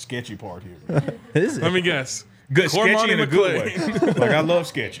the sketchy part here. Is it? Let me guess. Good, sketchy in a good McClay. way. Like, I love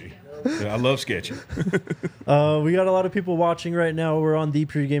sketchy. Yeah, I love sketchy. We got a lot of people watching right now. We're on the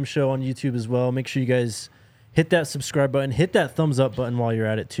pregame show on YouTube as well. Make sure you guys hit that subscribe button, hit that thumbs up button while you're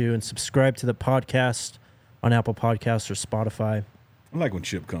at it too, and subscribe to the podcast on Apple Podcasts or Spotify. I like when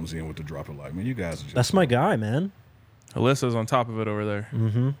Chip comes in with the drop of light. Man, you guys are just... That's my guy, man. Alyssa's on top of it over there.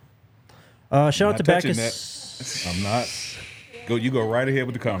 Shout out to touching Bacchus. I'm not. You go right ahead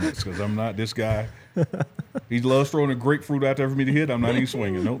with the comments because I'm not this guy. He loves throwing a grapefruit out there for me to hit. I'm not even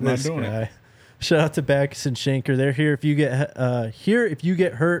swinging. Nope, not doing it. Shout out to Backus and Shanker. They're here if you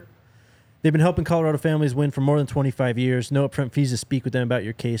get hurt. They've been helping Colorado families win for more than 25 years. No upfront fees to speak with them about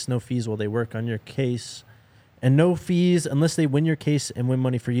your case. No fees while they work on your case. And no fees unless they win your case and win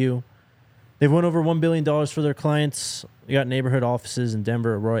money for you. They've won over $1 billion for their clients. You got neighborhood offices in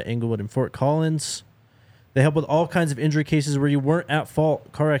Denver, Aurora, Englewood, and Fort Collins. They help with all kinds of injury cases where you weren't at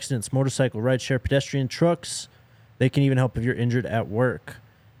fault. Car accidents, motorcycle, rideshare, pedestrian, trucks. They can even help if you're injured at work.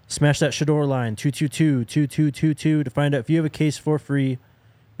 Smash that Shador line, 222-2222 to find out if you have a case for free.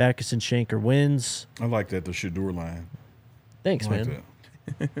 Backus and Shanker wins. I like that, the Shador line. Thanks, I like man.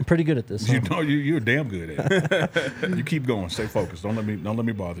 I'm pretty good at this. You know, you're damn good at it. You keep going. Stay focused. Don't let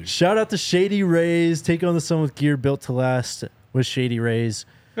me bother you. Shout out to Shady Rays. Take on the sun with gear built to last with Shady Rays.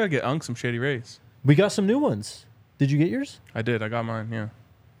 Gotta get Unk some Shady Rays. We got some new ones. Did you get yours? I did. I got mine, yeah.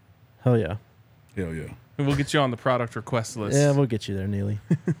 Hell yeah. Hell yeah. And we'll get you on the product request list. Yeah, we'll get you there, Neely.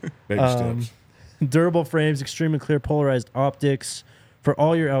 Baby steps. Durable frames, extremely clear polarized optics for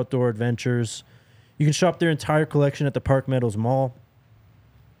all your outdoor adventures. You can shop their entire collection at the Park Meadows Mall.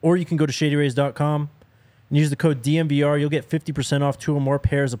 Or you can go to shadyrays.com and use the code DMVR. You'll get 50% off 2 or more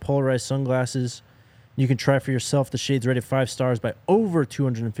pairs of polarized sunglasses. You can try for yourself. The shade's rated 5 stars by over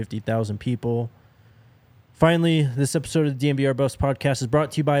 250,000 people. Finally, this episode of the DMVR Buffs podcast is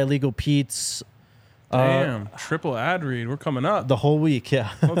brought to you by Illegal Pete's. Damn, triple ad read. We're coming up. The whole week,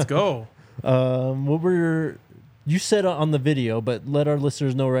 yeah. Let's go. What were you said on the video, but let our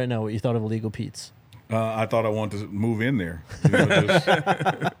listeners know right now what you thought of Illegal Pete's. I thought I wanted to move in there.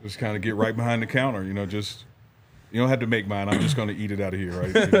 Just kind of get right behind the counter. You don't have to make mine. I'm just going to eat it out of here,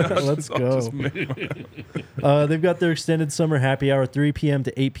 right? Let's go. They've got their extended summer happy hour, 3 p.m.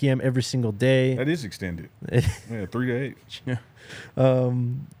 to 8 p.m. every single day. That is extended. Yeah, 3 to 8. Yeah.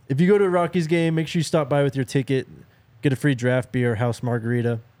 If you go to a Rockies game, make sure you stop by with your ticket. Get a free draft beer, house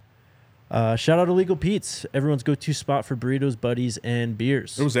margarita. Shout out to Illegal Pete's, everyone's go-to spot for burritos, buddies, and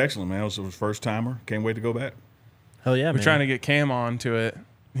beers. It was excellent, man. It was a first-timer. Can't wait to go back. Hell yeah, man. We're trying to get Cam on to it.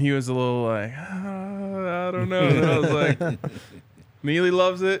 He was a little like, I don't know. And I was like, Neely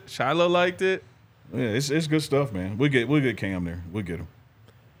loves it. Shiloh liked it. Yeah, it's good stuff, man. We'll get Cam there. We'll get him.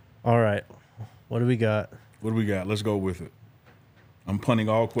 All right. What do we got? Let's go with it. I'm punting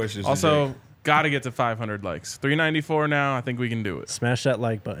all questions. Also, got to get to 500 likes. 394 now. I think we can do it. Smash that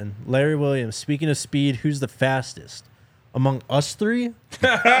like button. Larry Williams, speaking of speed, who's the fastest? Among us three?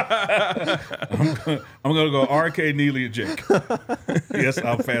 I'm going to go RK, Neely, and Jake. Yes,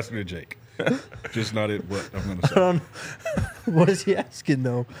 I'm faster than Jake. Just not at what I'm going to say. What is he asking,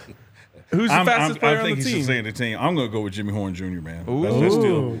 though? Who's the fastest player I think on the he's team? saying the team. I'm going to go with Jimmy Horn Jr., man.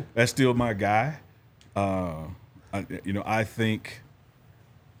 Ooh. That's still my guy. I think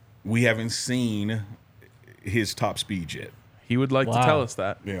we haven't seen his top speed yet. He would like to tell us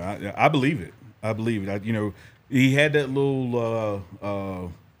that. Yeah, I believe it. He had that little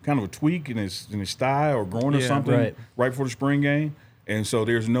kind of a tweak in his thigh or groin or something right before the spring game, and so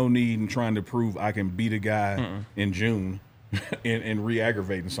there's no need in trying to prove I can beat a guy in June and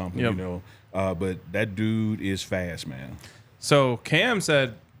re-aggravating something. But that dude is fast, man. So Cam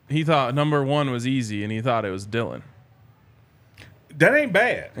said he thought number 1 was easy, and he thought it was Dylan. That ain't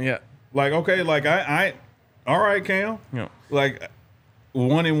bad. Yeah. Like, okay, like I all right, Cam. Yeah. Like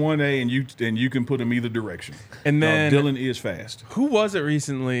 1 and 1A, and you can put him either direction. And then Dylan is fast. Who was it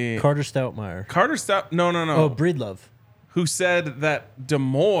recently? Carter Stoutmeyer. Carter Stout. No. Oh, Breedlove. Who said that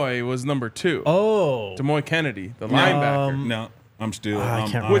Demoy was number 2? Oh. Demoy Kennedy, the linebacker. No, I'm still. I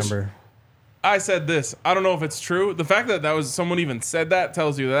can't remember. I said this. I don't know if it's true. The fact that was someone even said that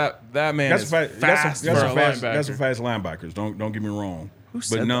tells you that man is fast for a linebacker. That's a fast linebackers. Don't get me wrong. Who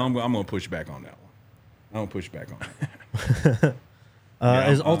said but no, that? I'm going to push back on that one. I'm going to push back on that.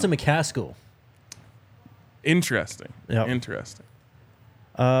 Is Alton McCaskill. Interesting. Yep. Interesting.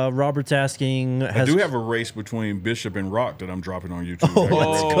 Robert's asking. I do have a race between Bishop and Rock that I'm dropping on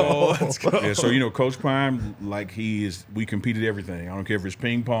YouTube. Let's go. Yeah, so Coach Prime, like we competed everything. I don't care if it's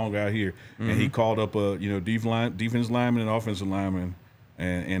ping pong out here, and he called up a defense lineman and offensive lineman,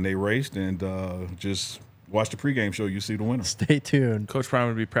 and they raced and just watch the pregame show. You see the winner. Stay tuned. Coach Prime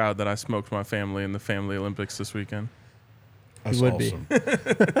would be proud that I smoked my family in the Family Olympics this weekend. That's would awesome.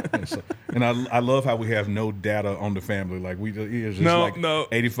 And I love how we have no data on the family. Like he is just No.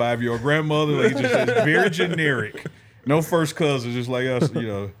 85-year-old grandmother. Like, it's very generic. No first cousins, just like us.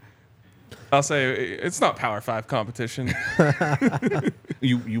 I'll say it's not Power 5 competition.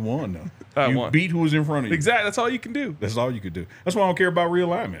 You won though. I you won. beat who was in front of you. Exactly. That's all you can do. That's all you could do. That's why I don't care about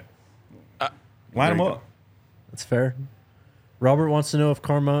realignment. Line them up. That's fair. Robert wants to know if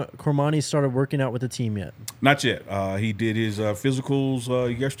Cormani started working out with the team yet. Not yet. He did his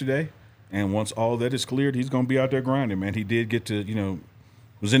physicals yesterday, and once all that is cleared, he's going to be out there grinding, man. He did get to,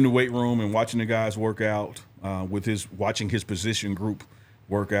 was in the weight room and watching the guys work out watching his position group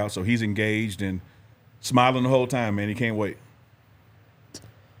work out. So he's engaged and smiling the whole time, man. He can't wait.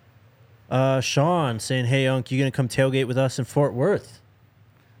 Sean saying, "Hey, Unc, you gonna come tailgate with us in Fort Worth?"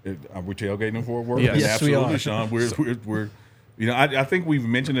 Are we tailgating in Fort Worth? Yes. Yes, absolutely, we are. Sean. We're I think we've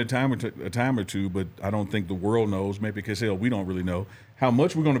mentioned a time or two, but I don't think the world knows. Maybe because hell, we don't really know how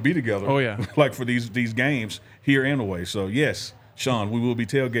much we're going to be together. Oh yeah, like for these games here and away. So yes, Sean, we will be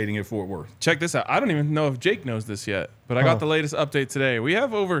tailgating in Fort Worth. check this out. I don't even know if Jake knows this yet, but I got the latest update today. We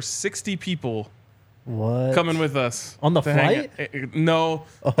have over 60 people What? coming with us On the to hang flight? out. No,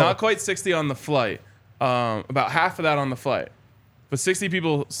 not quite 60 on the flight. About half of that on the flight. But 60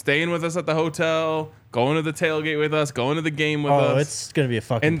 people staying with us at the hotel, going to the tailgate with us, going to the game with Oh, us. it's gonna be a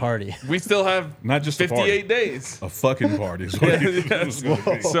fucking And party. we still have Not just a 58 days. A fucking party. Is what it's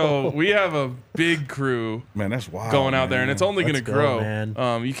gonna be. So we have a big crew Man, that's wild. going out there, and man. it's only going to Let's go, grow.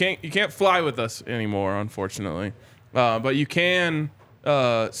 man. You can't fly with us anymore, unfortunately, but you can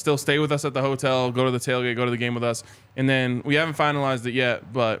still stay with us at the hotel, go to the tailgate, go to the game with us, and then we haven't finalized it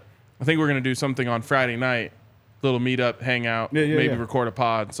yet, but I think we're going to do something on Friday night, little meetup, hang out, maybe record a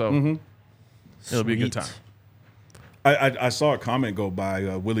pod. So it'll be a good Sweet. time. I saw a comment go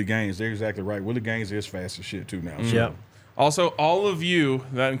by Willie Gaines. They're exactly right. Willie Gaines is fast as shit too now. So. Yep. Also, all of you,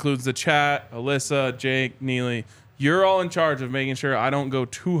 that includes the chat, Alyssa, Jake, Neely, you're all in charge of making sure I don't go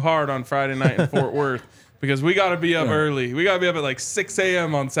too hard on Friday night in Fort Worth because we got to be up early. We got to be up at like 6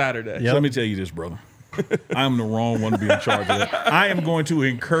 a.m. on Saturday. Yep. So let me tell you this, brother. I'm the wrong one to be in charge of that. I am going to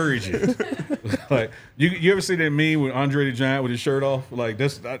encourage it. Like you ever see that meme with Andre the Giant with his shirt off? Like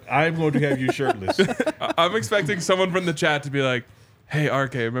I'm going to have you shirtless. I'm expecting someone from the chat to be like, "Hey,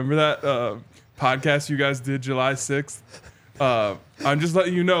 RK, remember that podcast you guys did July 6th? I'm just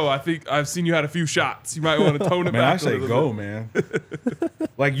letting you know. I think I've seen you had a few shots. You might want to tone it Man, I back. say go, man.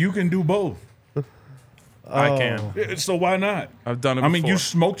 Like you can do both. I can. Yeah, so why not? I've done it. I mean, before. you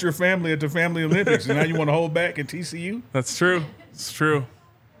smoked your family at the Family Olympics, and now you want to hold back at TCU? That's true. It's true.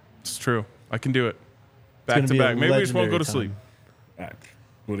 It's true. I can do it. Back gonna to be a back. Maybe we just won't go to legendary sleep.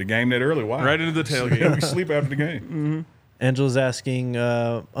 With a game that early, why? Right into the tailgate. we sleep after the game. Angela's asking,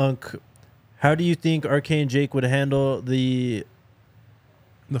 Unc, how do you think RK and Jake would handle the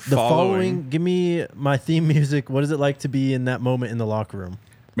The following? Give me my theme music. What is it like to be in that moment in the locker room?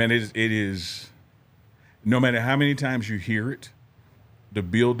 Man, it is. No matter how many times you hear it, the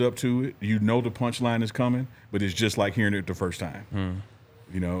build up to it, you know the punchline is coming, but it's just like hearing it the first time.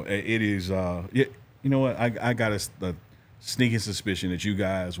 You know, it is. You know what? I got a sneaking suspicion that you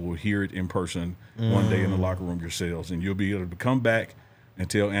guys will hear it in person one day in the locker room yourselves, and you'll be able to come back and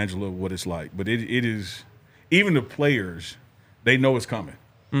tell Angela what it's like. But it is. Even the players, they know it's coming.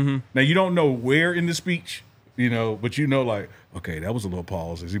 Now you don't know where in the speech, but like, okay, that was a little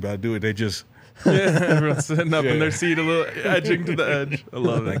pause. Is he about to do it? They just. Yeah, everyone's sitting up in their seat, a little edging to the edge. I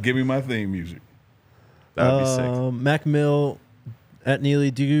love Like, it. give me my theme music. That'd be sick. Mac Mill at Neely,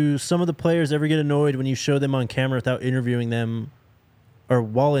 do some of the players ever get annoyed when you show them on camera without interviewing them or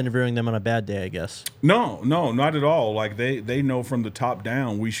while interviewing them on a bad day, I guess? No, not at all. Like they know from the top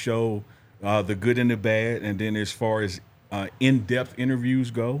down, we show the good and the bad. And then as far as in-depth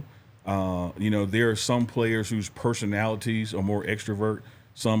interviews go, there are some players whose personalities are more extrovert,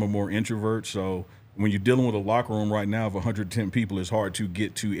 some are more introvert. So when you're dealing with a locker room right now of 110 people, it's hard to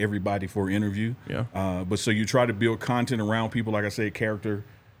get to everybody for an interview. Yeah. But so you try to build content around people, like I said, character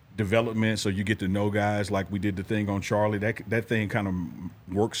development, so you get to know guys like we did the thing on Charlie. That thing kind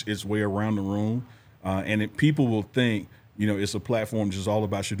of works its way around the room. And people will think, it's a platform just all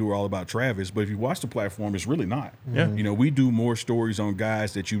about Shador, all about Travis. But if you watch the platform, it's really not. Yeah. We do more stories on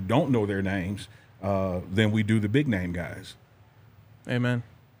guys that you don't know their names than we do the big name guys. Amen.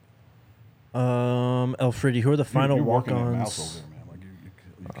 Elfridi, who are the final You're working that mouse walk-ons? over there, man. Like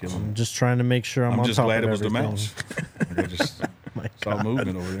you're killing me. I'm just trying to make sure I'm on just top glad of it was everything. the mouse. Like I just My saw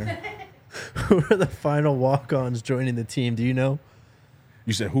movement over there. Who are the final walk-ons joining the team? Do you know?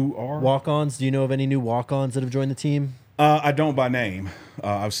 You said who are? Walk-ons? Do you know of any new walk-ons that have joined the team? I don't by name.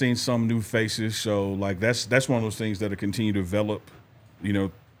 I've seen some new faces, so like that's one of those things that'll continue to develop,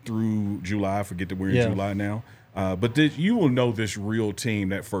 through July. I forget that we're in July now. But you will know this real team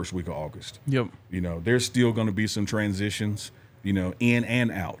that first week of August. Yep. There's still going to be some transitions, in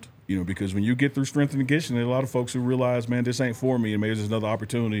and out. Because when you get through strength and conditioning, there are a lot of folks who realize, man, this ain't for me, and maybe there's another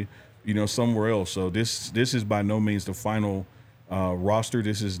opportunity, somewhere else. So this is by no means the final roster.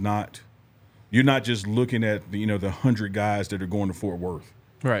 This is not you're not just looking at the 100 guys that are going to Fort Worth.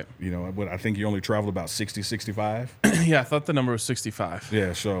 Right. But I think you only traveled about 60, 65. Yeah, I thought the number was 65.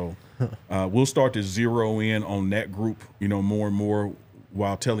 Yeah, so we'll start to zero in on that group, more and more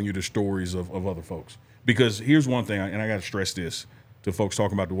while telling you the stories of other folks. Because here's one thing, and I got to stress this to folks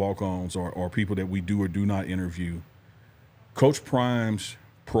talking about the walk-ons or people that we do or do not interview. Coach Prime's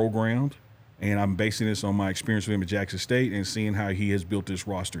programmed, and I'm basing this on my experience with him at Jackson State and seeing how he has built this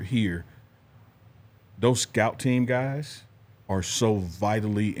roster here. Those scout team guys are so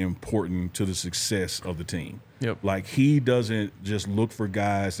vitally important to the success of the team. Yep. Like, he doesn't just look for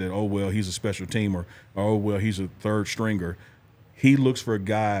guys that, oh, well, he's a special teamer, or oh, well, he's a third stringer. He looks for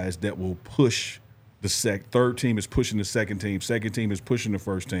guys that will push the third team is pushing the second team is pushing the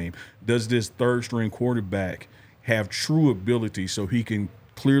first team. Does this third string quarterback have true ability so he can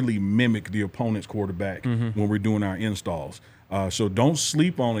clearly mimic the opponent's quarterback when we're doing our installs? So don't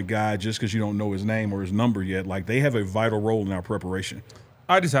sleep on a guy just because you don't know his name or his number yet. Like, they have a vital role in our preparation.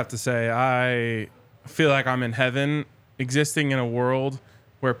 I just have to say, I feel like I'm in heaven existing in a world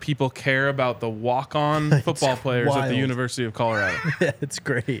where people care about the walk-on football players at the University of Colorado. Yeah, it's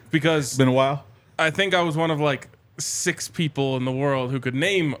great. Because It's been a while. I think I was one of like 6 people in the world who could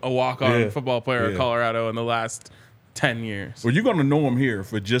name a walk-on football player at Colorado in the last 10 years. Well, you're going to know him here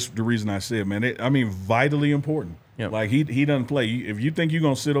for just the reason I said, man. Vitally important. Yep. Like, he doesn't play. If you think you're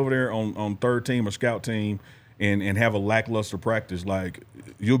going to sit over there on third team or scout team and have a lackluster practice, like,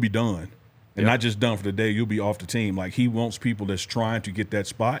 you'll be done. And not just done for the day, you'll be off the team. Like, he wants people that's trying to get that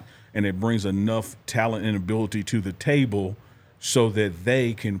spot, and it brings enough talent and ability to the table so that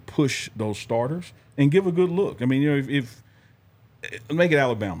they can push those starters and give a good look. I mean, if make it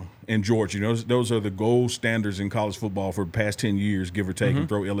Alabama and Georgia, those are the gold standards in college football for the past 10 years, give or take, and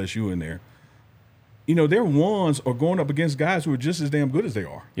throw LSU in there. Their ones are going up against guys who are just as damn good as they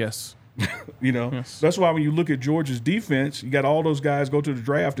are. Yes. Yes. That's why when you look at Georgia's defense, you got all those guys go to the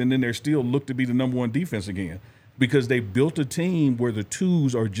draft, and then they're still looked to be the number one defense again because they built a team where the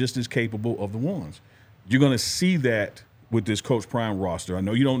twos are just as capable of the ones. You're going to see that with this Coach Prime roster. I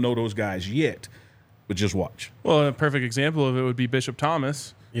know you don't know those guys yet, but just watch. Well, a perfect example of it would be Bishop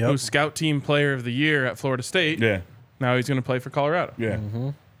Thomas, who's Scout Team Player of the Year at Florida State. Yeah. Now he's going to play for Colorado.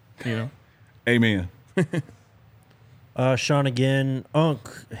 Yeah. Amen. Sean again.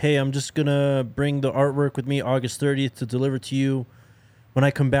 Hey, I'm just going to bring the artwork with me August 30th to deliver to you when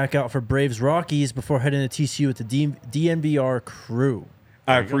I come back out for Braves Rockies before heading to TCU with the DNVR crew.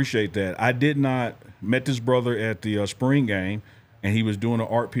 I appreciate that. I did not met this brother at the spring game, and he was doing an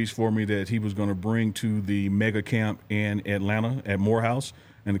art piece for me that he was going to bring to the mega camp in Atlanta at Morehouse.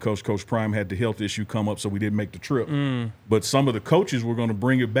 And Coach Prime had the health issue come up, so we didn't make the trip. But some of the coaches were going to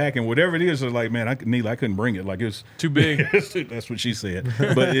bring it back, and whatever it is, they're like, man, Neely, I couldn't bring it. Like, it's too big. That's what she said.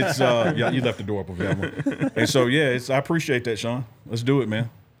 But it's you left the door open for that one. And so I appreciate that, Sean. Let's do it, man.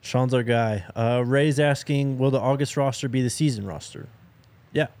 Sean's our guy. Ray's asking, will the August roster be the season roster?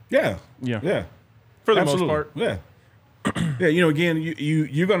 Yeah. Yeah. For the Absolutely. most part. Yeah. Yeah. Again,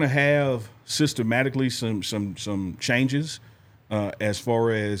 you're going to have systematically some changes. As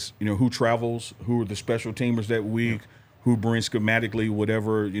far as, who travels, who are the special teamers that week, who brings schematically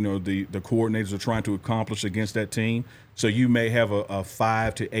whatever, the coordinators are trying to accomplish against that team. So you may have a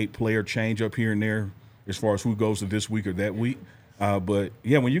 5 to 8 player change up here and there as far as who goes to this week or that week. But,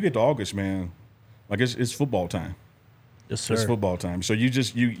 when you get to August, man, like it's football time. Yes, sir. It's football time. So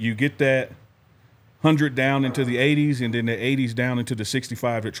you get that 100 down into the 80s and then the 80s down into the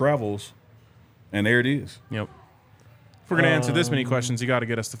 65 that travels, and there it is. Yep. If we're going to answer this many questions, you got to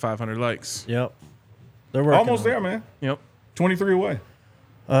get us to 500 likes. Yep. They're working Almost on there, it. man. Yep. 23 away.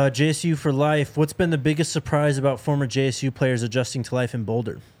 JSU for life. What's been the biggest surprise about former JSU players adjusting to life in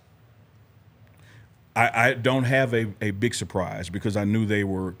Boulder? I don't have a big surprise because I knew they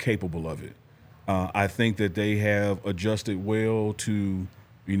were capable of it. I think that they have adjusted well to,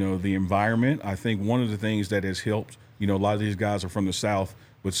 the environment. I think one of the things that has helped, a lot of these guys are from the South,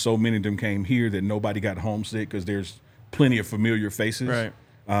 but so many of them came here that nobody got homesick because there's plenty of familiar faces. Right.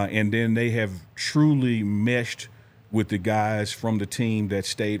 And then they have truly meshed with the guys from the team that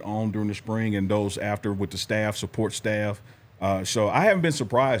stayed on during the spring and those after with the staff, support staff. So I haven't been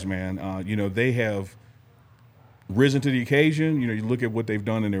surprised, man. They have risen to the occasion. You look at what they've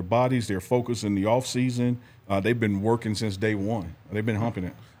done in their bodies, their focus in the offseason. They've been working since day one. They've been humping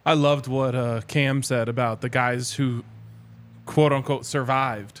it. I loved what Cam said about the guys who, quote unquote,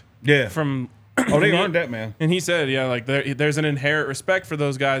 survived. Yeah. From they earned that, man. And he said, there's an inherent respect for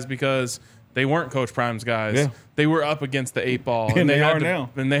those guys because they weren't Coach Prime's guys. Yeah. They were up against the 8 ball, And they are had to, now.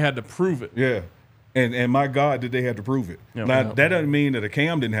 and they had to prove it. Yeah. And my God, did they have to prove it? Yep. Now, that doesn't mean that a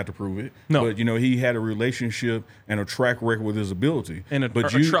Cam didn't have to prove it. No. But, he had a relationship and a track record with his ability. And a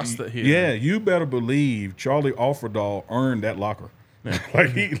trust that he had. Yeah, you better believe Charlie Offerdahl earned that locker.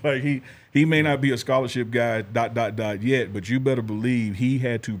 Yeah. he may not be a scholarship guy, ... yet, but you better believe he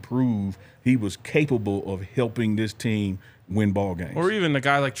had to prove he was capable of helping this team win ball games. Or even a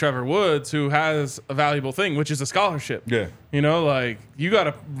guy like Trevor Woods, who has a valuable thing, which is a scholarship. Yeah. You got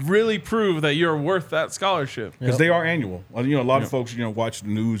to really prove that you're worth that scholarship. Because they are annual. A lot of folks, watch the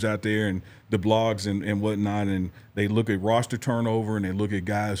news out there and the blogs and whatnot, and they look at roster turnover and they look at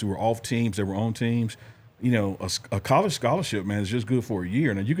guys who were off teams that were on teams. A college scholarship, man, is just good for a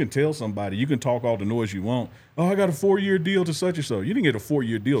year. Now, you can tell somebody, you can talk all the noise you want. Oh, I got a 4-year deal to such and so. You didn't get a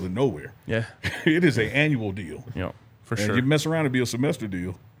 4-year deal to nowhere. Yeah. It is an annual deal. Yeah, for And sure. you mess around, it'd be a semester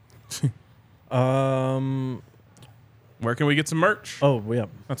deal. Where can we get some merch? Oh, yeah.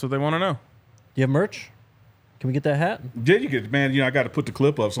 That's what they want to know. You have merch? Can we get that hat? Yeah, you get, man, I got to put the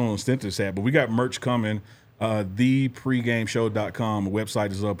clip up so I don't stint this hat, but we got merch coming. Thepregameshow.com website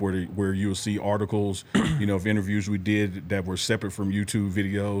is up where you'll see articles, of interviews we did that were separate from YouTube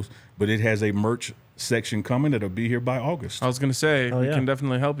videos. But it has a merch section coming that'll be here by August. I was going to say, we yeah. can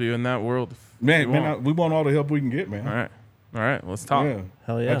definitely help you in that world. Man, we want all the help we can get, man. All right, let's talk. Yeah.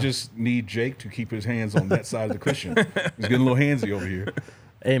 Hell yeah. I just need Jake to keep his hands on that side of the cushion. He's getting a little handsy over here.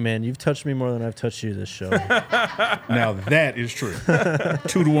 Hey, man, you've touched me more than I've touched you this show. Now that is true.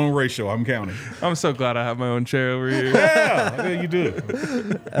 2-to-1 ratio. I'm counting. I'm so glad I have my own chair over here. Yeah, you do.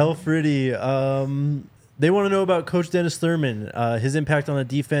 Elfridi, they want to know about Coach Dennis Thurman, his impact on the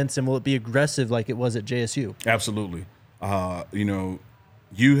defense, and will it be aggressive like it was at JSU? Absolutely.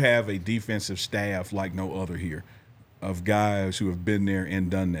 You have a defensive staff like no other here of guys who have been there and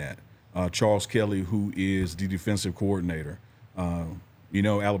done that. Charles Kelly, who is the defensive coordinator.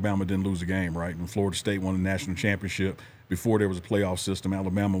 Alabama didn't lose a game, right? And Florida State won the national championship. Before there was a playoff system,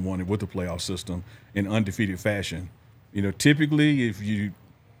 Alabama won it with the playoff system in undefeated fashion. Typically, if you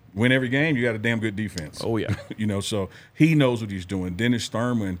win every game, you got a damn good defense. Oh, yeah. So he knows what he's doing. Dennis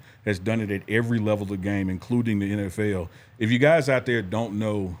Thurman has done it at every level of the game, including the NFL. If you guys out there don't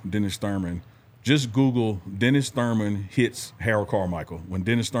know Dennis Thurman, just Google Dennis Thurman hits Harold Carmichael. When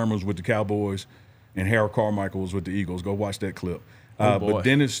Dennis Thurman was with the Cowboys and Harold Carmichael was with the Eagles, go watch that clip. But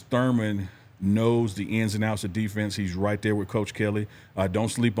Dennis Thurman knows the ins and outs of defense. He's right there with Coach Kelly. Don't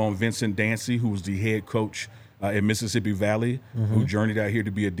sleep on Vincent Dancy, who was the head coach at Mississippi Valley, who journeyed out here to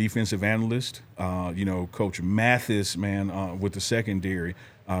be a defensive analyst. Coach Mathis, with the secondary.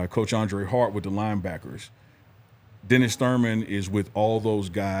 Coach Andre Hart with the linebackers. Dennis Thurman is with all those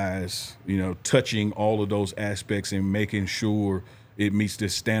guys, touching all of those aspects and making sure it meets the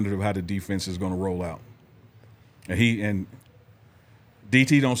standard of how the defense is going to roll out. And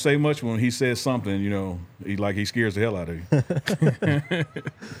DT don't say much. When he says something, he scares the hell out of you.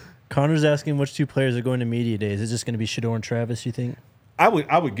 Connor's asking which two players are going to media days. Is this going to be Shador and Travis, you think? I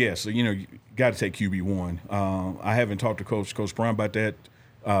would guess. So, you got to take QB1. I haven't talked to Coach Prime about that.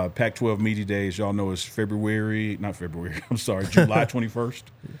 Pac-12 media days, y'all know, is July 21st.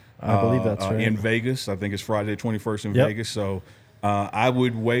 I believe that's right. In Vegas. I think it's Friday 21st in Yep. Vegas. So I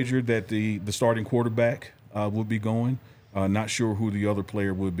would wager that the starting quarterback would be going. Not sure who the other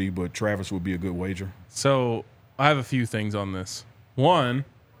player would be, but Travis would be a good wager. So I have a few things on this. One,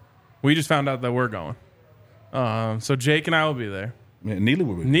 we just found out that we're going. So Jake and I will be there. Yeah, Neely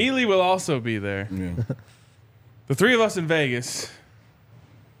will be. Neely will also be there. Yeah. The three of us in Vegas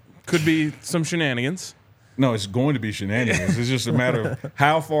could be some shenanigans. No, it's going to be shenanigans. It's just a matter of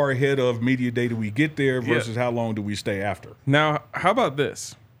how far ahead of media day do we get there versus how long do we stay after. Now, how about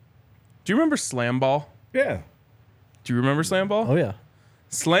this? Do you remember Slam Ball? Yeah. Do you remember Slam Ball? Oh, yeah.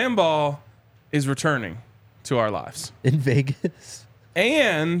 Slam Ball is returning to our lives. In Vegas?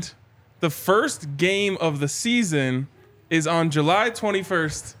 And the first game of the season is on July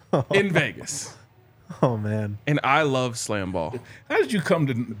 21st in Vegas. Oh, man. And I love Slam Ball. How did you come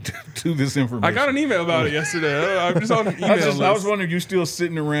to this information? I got an email about it yesterday. I'm just on email list. I was wondering, you still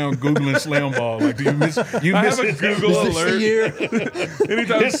sitting around Googling Slam Ball. Like, do you miss I have a Google alert.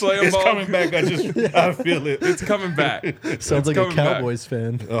 Anytime Slam it's Ball. coming back. I feel it. It's coming back. Sounds like a Cowboys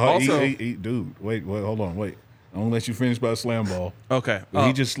fan. Also- dude, wait, hold on, wait. I'm going to let you finish about Slam Ball. Okay.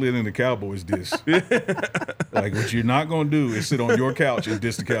 He just slid in the Cowboys diss. Like, what you're not going to do is sit on your couch and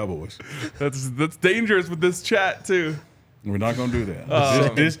diss the Cowboys. That's dangerous with this chat, too. We're not going to do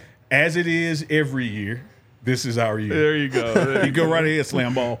that. This, as it is every year, this is our year. There you go. You go right ahead,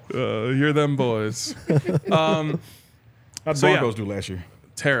 Slam Ball. You're them boys. How'd Broncos do last year?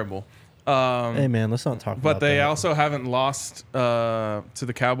 Terrible. Hey man, let's not talk about But they that. also haven't lost to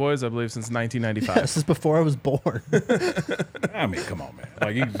the Cowboys, I believe, since 1995. This is before I was born. I mean, come on, man.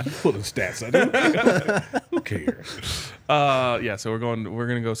 Like you pulling stats out. Who cares? Yeah, so we're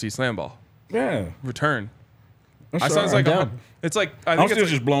gonna go see Slam Ball Yeah. return. That's I all sounds right. like I'm down. it's like I I'm think still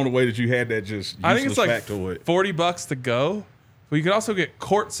it's just blown away that you had that just I think it's useless like factoid. $40 to go. But you can also get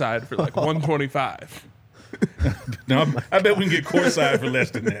courtside for like 125. No, I bet we can get courtside for less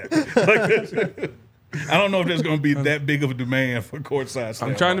than that. I don't know if there's going to be that big of a demand for courtside.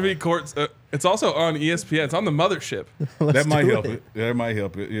 I'm trying to be courts. It's also on ESPN. It's on the mothership. That might do help it. That might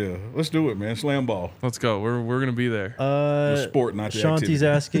help it. Yeah, let's do it, man. Slam ball. Let's go. We're gonna be there. The sport, not the Shanti's activity.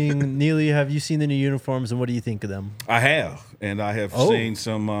 asking, Neely, have you seen the new uniforms and what do you think of them? I have, and I have seen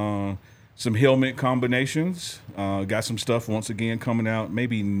some helmet combinations. Got some stuff once again coming out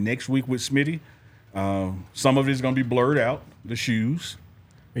maybe next week with Smitty. Some of it is going to be blurred out. The shoes.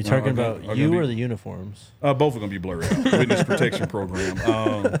 Are you talking are about gonna you be- or the uniforms? Both are going to be blurred out. Witness protection program.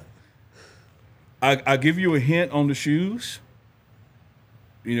 I give you a hint on the shoes.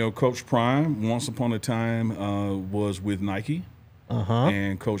 You know, Coach Prime, once upon a time, was with Nike.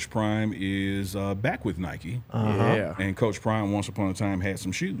 And Coach Prime is back with Nike. Yeah. And Coach Prime, once upon a time, had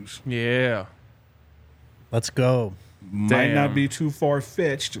some shoes. Yeah. Let's go. Might Damn. not be too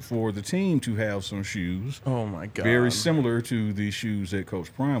far-fetched for the team to have some shoes Oh my God. very similar to the shoes that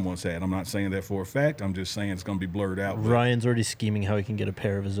Coach Prime once had. I'm not saying that for a fact. I'm just saying it's going to be blurred out. but Ryan's already scheming how he can get a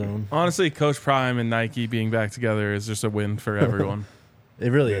pair of his own. Honestly, Coach Prime and Nike being back together is just a win for everyone. It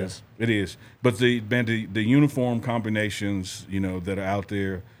really Yeah, is. it is. But the uniform combinations, you know, that are out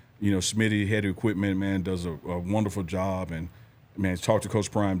there, you know, Smitty, head of equipment, man, does a wonderful job. And, man, talk to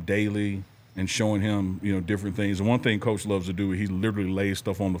Coach Prime daily and showing him, you know, different things. And one thing Coach loves to do, he literally lays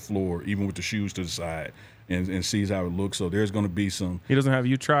stuff on the floor, even with the shoes to the side, and sees how it looks. So there's going to be some. He doesn't have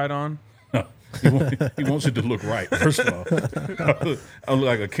you tried on? He wants it to look right, first of all. I look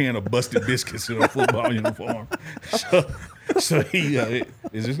like a can of busted biscuits in a football uniform. So he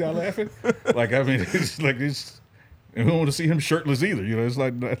is this guy laughing? Like, I mean, it's like this. And we don't want to see him shirtless either. You know, it's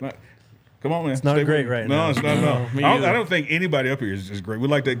like, not, come on, man. It's not great right now. No, it's not. No, me I either. don't think anybody up here is great. We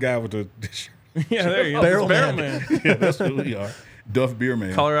like that guy with the. Yeah, there you go. Barrel Barrel Man. Man. Yeah, that's who we are. Duff Beer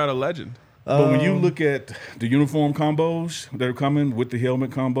Man. Colorado legend. But when you look at the uniform combos that are coming with the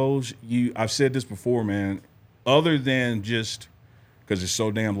helmet combos, I've said this before, man. Other than just because it's so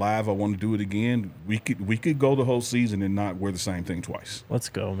damn live, I want to do it again. We could go the whole season and not wear the same thing twice. Let's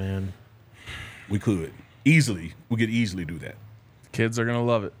go, man. We could easily. We could easily do that. Kids are gonna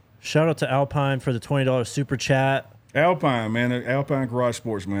love it. Shout out to Alpine for the $20 super chat. Alpine, man. Alpine Garage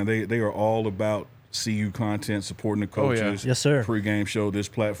Sports, man. They are all about CU content, supporting the Oh, yeah. coaches. Yes, sir. Pre-game show, this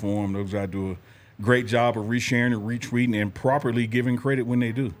platform. Those guys do a great job of resharing and retweeting and properly giving credit when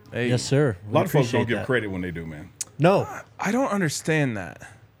they do. Hey, Yes, sir. A lot of folks don't give credit when they do, man. No. I don't understand that.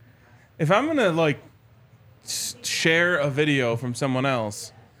 If I'm gonna like share a video from someone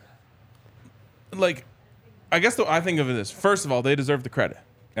else, like, I guess I think of it as, first of all, they deserve the credit.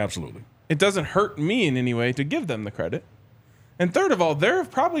 Absolutely. It doesn't hurt me in any way to give them the credit. And third of all, they're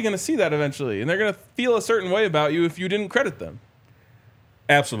probably going to see that eventually, and they're going to feel a certain way about you if you didn't credit them.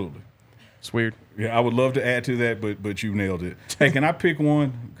 Absolutely. It's weird. Yeah, I would love to add to that, but you nailed it. Hey, can I pick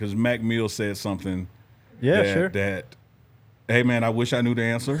one? Because Mac Mills said something. Yeah, that, sure. That, hey, man, I wish I knew the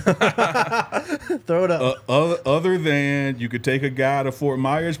answer. Throw it up. Other than you could take a guy to Fort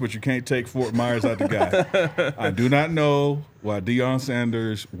Myers, but you can't take Fort Myers out the guy. I do not know why Deion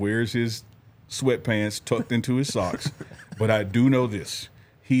Sanders wears his sweatpants tucked into his socks, but I do know this.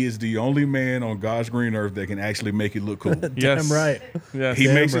 He is the only man on God's green earth that can actually make it look cool. Yes. Damn right. Yes. He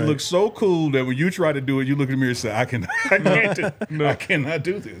Damn makes right. it look so cool that when you try to do it, you look in the mirror and say, I cannot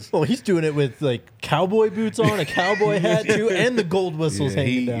do this. Well, he's doing it with like cowboy boots on, a cowboy hat too, and the gold whistles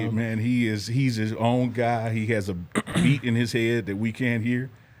hanging down. Man, he's his own guy. He has a beat in his head that we can't hear,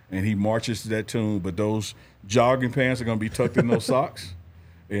 and he marches to that tune. But those jogging pants are going to be tucked in those socks,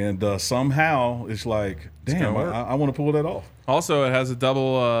 and somehow it's like, damn, gonna work. I want to pull that off. Also, it has a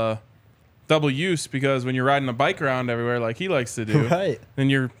double use because when you're riding a bike around everywhere like he likes to do, Right. then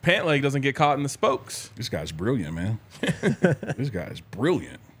your pant leg doesn't get caught in the spokes. This guy's brilliant, man. This guy is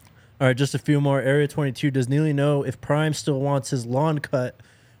brilliant. All right, just a few more. Area 22. Does Neely know if Prime still wants his lawn cut,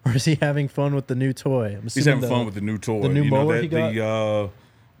 or is he having fun with the new toy? I'm He's assuming having fun with the new toy. the new mower that he got?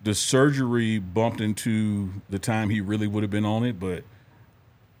 the surgery bumped into the time he really would have been on it, but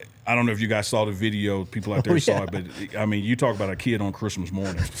I don't know if you guys saw the video. People out there saw it, but I mean, you talk about a kid on Christmas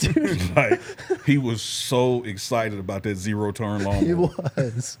morning. Like, he was so excited about that zero turn lawnmower. He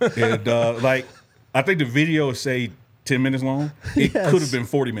was. And like, I think the video say 10 minutes long. It could have been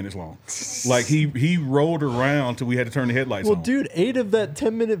 40 minutes long. Like he rolled around till we had to turn the headlights on. Well, dude, 8 of that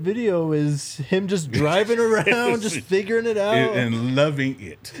 10-minute video is him just driving around, just figuring it out and loving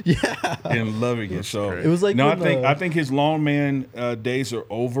it. Yeah, and loving it. So it was like no, I think his long man days are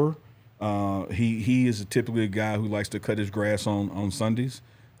over. He is typically a guy who likes to cut his grass on Sundays,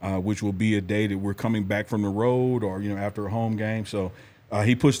 which will be a day that we're coming back from the road or after a home game. So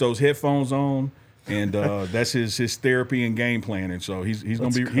he puts those headphones on. And that's his therapy and game planning. So he's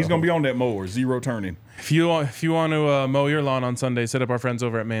gonna be on that mower, zero turning. If you want to mow your lawn on Sunday, set up our friends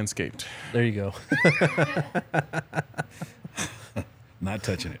over at Manscaped. there you go. Not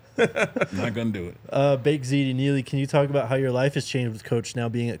touching it. Not gonna do it. Bake Ziti, Neely, can you talk about how your life has changed with Coach now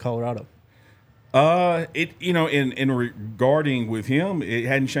being at Colorado? In regarding with him, it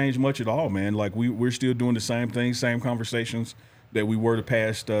hadn't changed much at all, man. Like we're still doing the same things, same conversations that we were the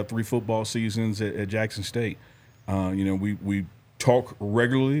past 3 football seasons at Jackson State. We talk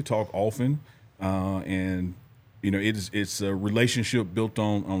regularly, talk often, and it's a relationship built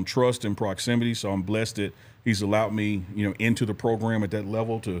on trust and proximity. So I'm blessed that he's allowed me, into the program at that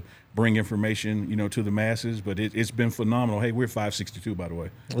level to bring information, to the masses. But it's been phenomenal. Hey, we're 562, by the way.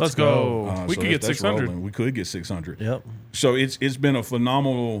 Let's go. We could get 600. Rolling. We could get 600. Yep. So it's been a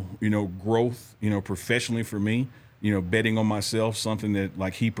phenomenal, growth, professionally for me. Betting on myself, something that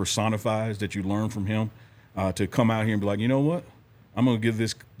like he personifies, that you learn from him, to come out here and be like, you know what, I'm gonna give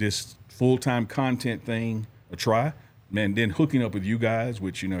this full-time content thing a try, man. Then hooking up with you guys,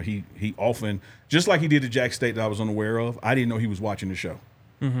 which he often, just like he did at Jack State that I was unaware of. I didn't know he was watching the show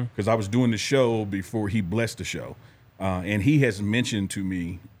because I was doing the show before he blessed the show, and he has mentioned to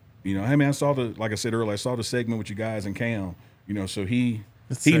me, hey man, I saw like I said earlier, I saw the segment with you guys and Cam, so he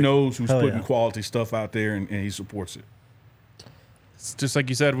knows who's putting quality stuff out there, and he supports it. It's just like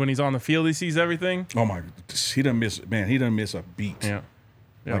you said, when he's on the field, he sees everything. Oh my, he doesn't miss a beat. Yeah.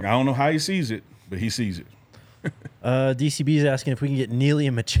 Like I don't know how he sees it, but he sees it. DCB is asking if we can get Neely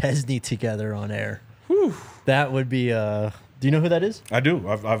and McChesney together on air. Whew. That would be. Do you know who that is? I do.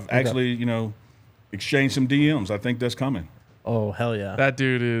 I've actually exchanged some DMs. I think that's coming. Oh hell yeah! That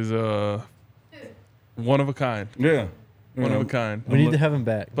dude is one of a kind. Yeah. One of a kind. We need to have him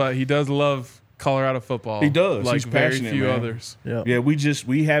back. But he does love Colorado football. He does. Like He's very passionate, few man. others. Yeah. Yeah,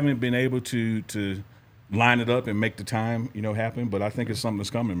 we haven't been able to line it up and make the time, happen. But I think it's something that's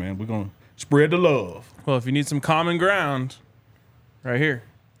coming, man. We're gonna spread the love. Well, if you need some common ground, right here.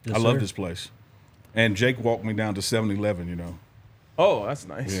 Yes, I love sir. this place. And Jake walked me down to 7-Eleven, Oh, that's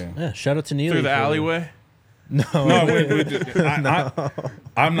nice. Yeah. Yeah. Shout out to Neely Through the for- alleyway. No,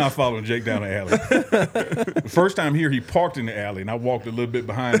 I'm not following Jake down the alley. The first time here, he parked in the alley, and I walked a little bit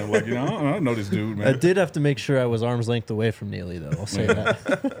behind him, like, I don't know this dude, man. I did have to make sure I was arm's length away from Neely, though. I'll say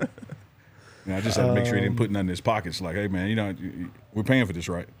that. I just had to make sure he didn't put nothing in his pockets. Like, hey, man, we're paying for this,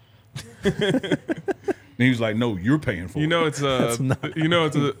 right? And he was like, no, you're paying for it. It's a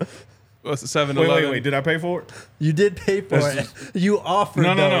what's a 7-Eleven? Wait. Did I pay for it? You did pay for it. You offered.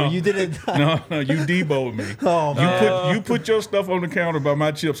 No. You didn't. No, you deboed me. Oh, You put your stuff on the counter by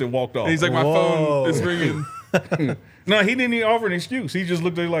my chips and walked off. And he's like, my Whoa. phone is ringing. No, he didn't even offer an excuse. He just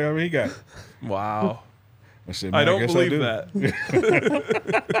looked at it like, he got it. Wow. I said, I man, don't guess believe do. that.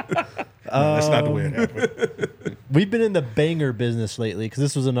 No, that's not the way it happened. We've been in the banger business lately because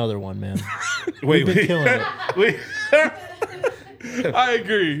this was another one, man. Wait, We've been killing it. wait. I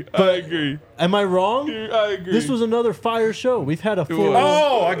agree. Am I wrong? I agree. This was another fire show. We've had a full. was.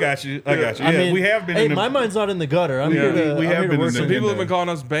 Oh, I got you. Yeah, I mean, we have been. Hey, in the, my mind's not in the gutter. I'm here to. we I'm have here to been work in Some the- people have been calling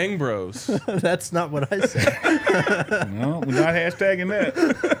us bang bros. That's not what I said. No, we're not hashtagging that.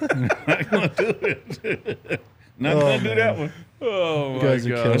 Not gonna do it. Not gonna do that one. Oh my guys are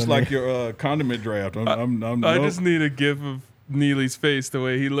god. killing That's like your condiment draft. I just need a gif of Neely's face the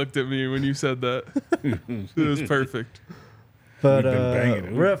way he looked at me when you said that. It was perfect. But We've been banging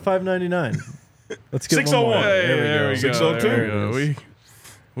it. we're at $5.99. Let's get 601. one more. Hey, There we go. 602. There we go.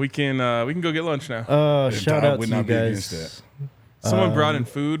 We can go get lunch now. Shout I out would to you not be against guys. Someone brought in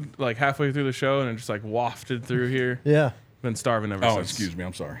food like halfway through the show and it just like wafted through here. Yeah. Been starving ever Oh, since. excuse me.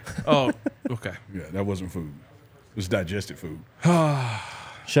 I'm sorry. Oh, okay. Yeah, that wasn't food. It was digested food.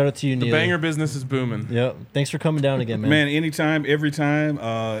 Shout out to you, The Neely. banger business is booming. Yep. Thanks for coming down again, man. Man, anytime, every time.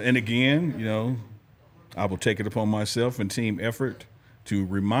 And again, I will take it upon myself and team effort to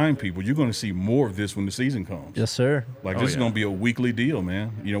remind people you're going to see more of this when the season comes. Yes, sir. Like, this is going to be a weekly deal,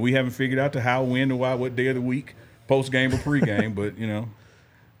 man. We haven't figured out the how, when, the why, what day of the week, post-game or pre-game, but,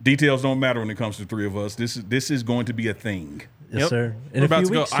 details don't matter when it comes to three of us. This is going to be a thing. Yes, Yep. sir. In We're a about few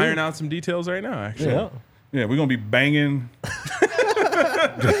to go weeks, iron too. out some details right now, actually. Yeah. Yeah, we're going to be banging.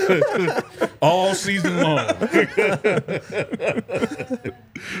 all season long.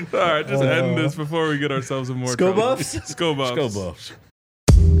 All right, just end this before we get ourselves in more Skull trouble. Buffs? Skull Buffs. Go Buffs.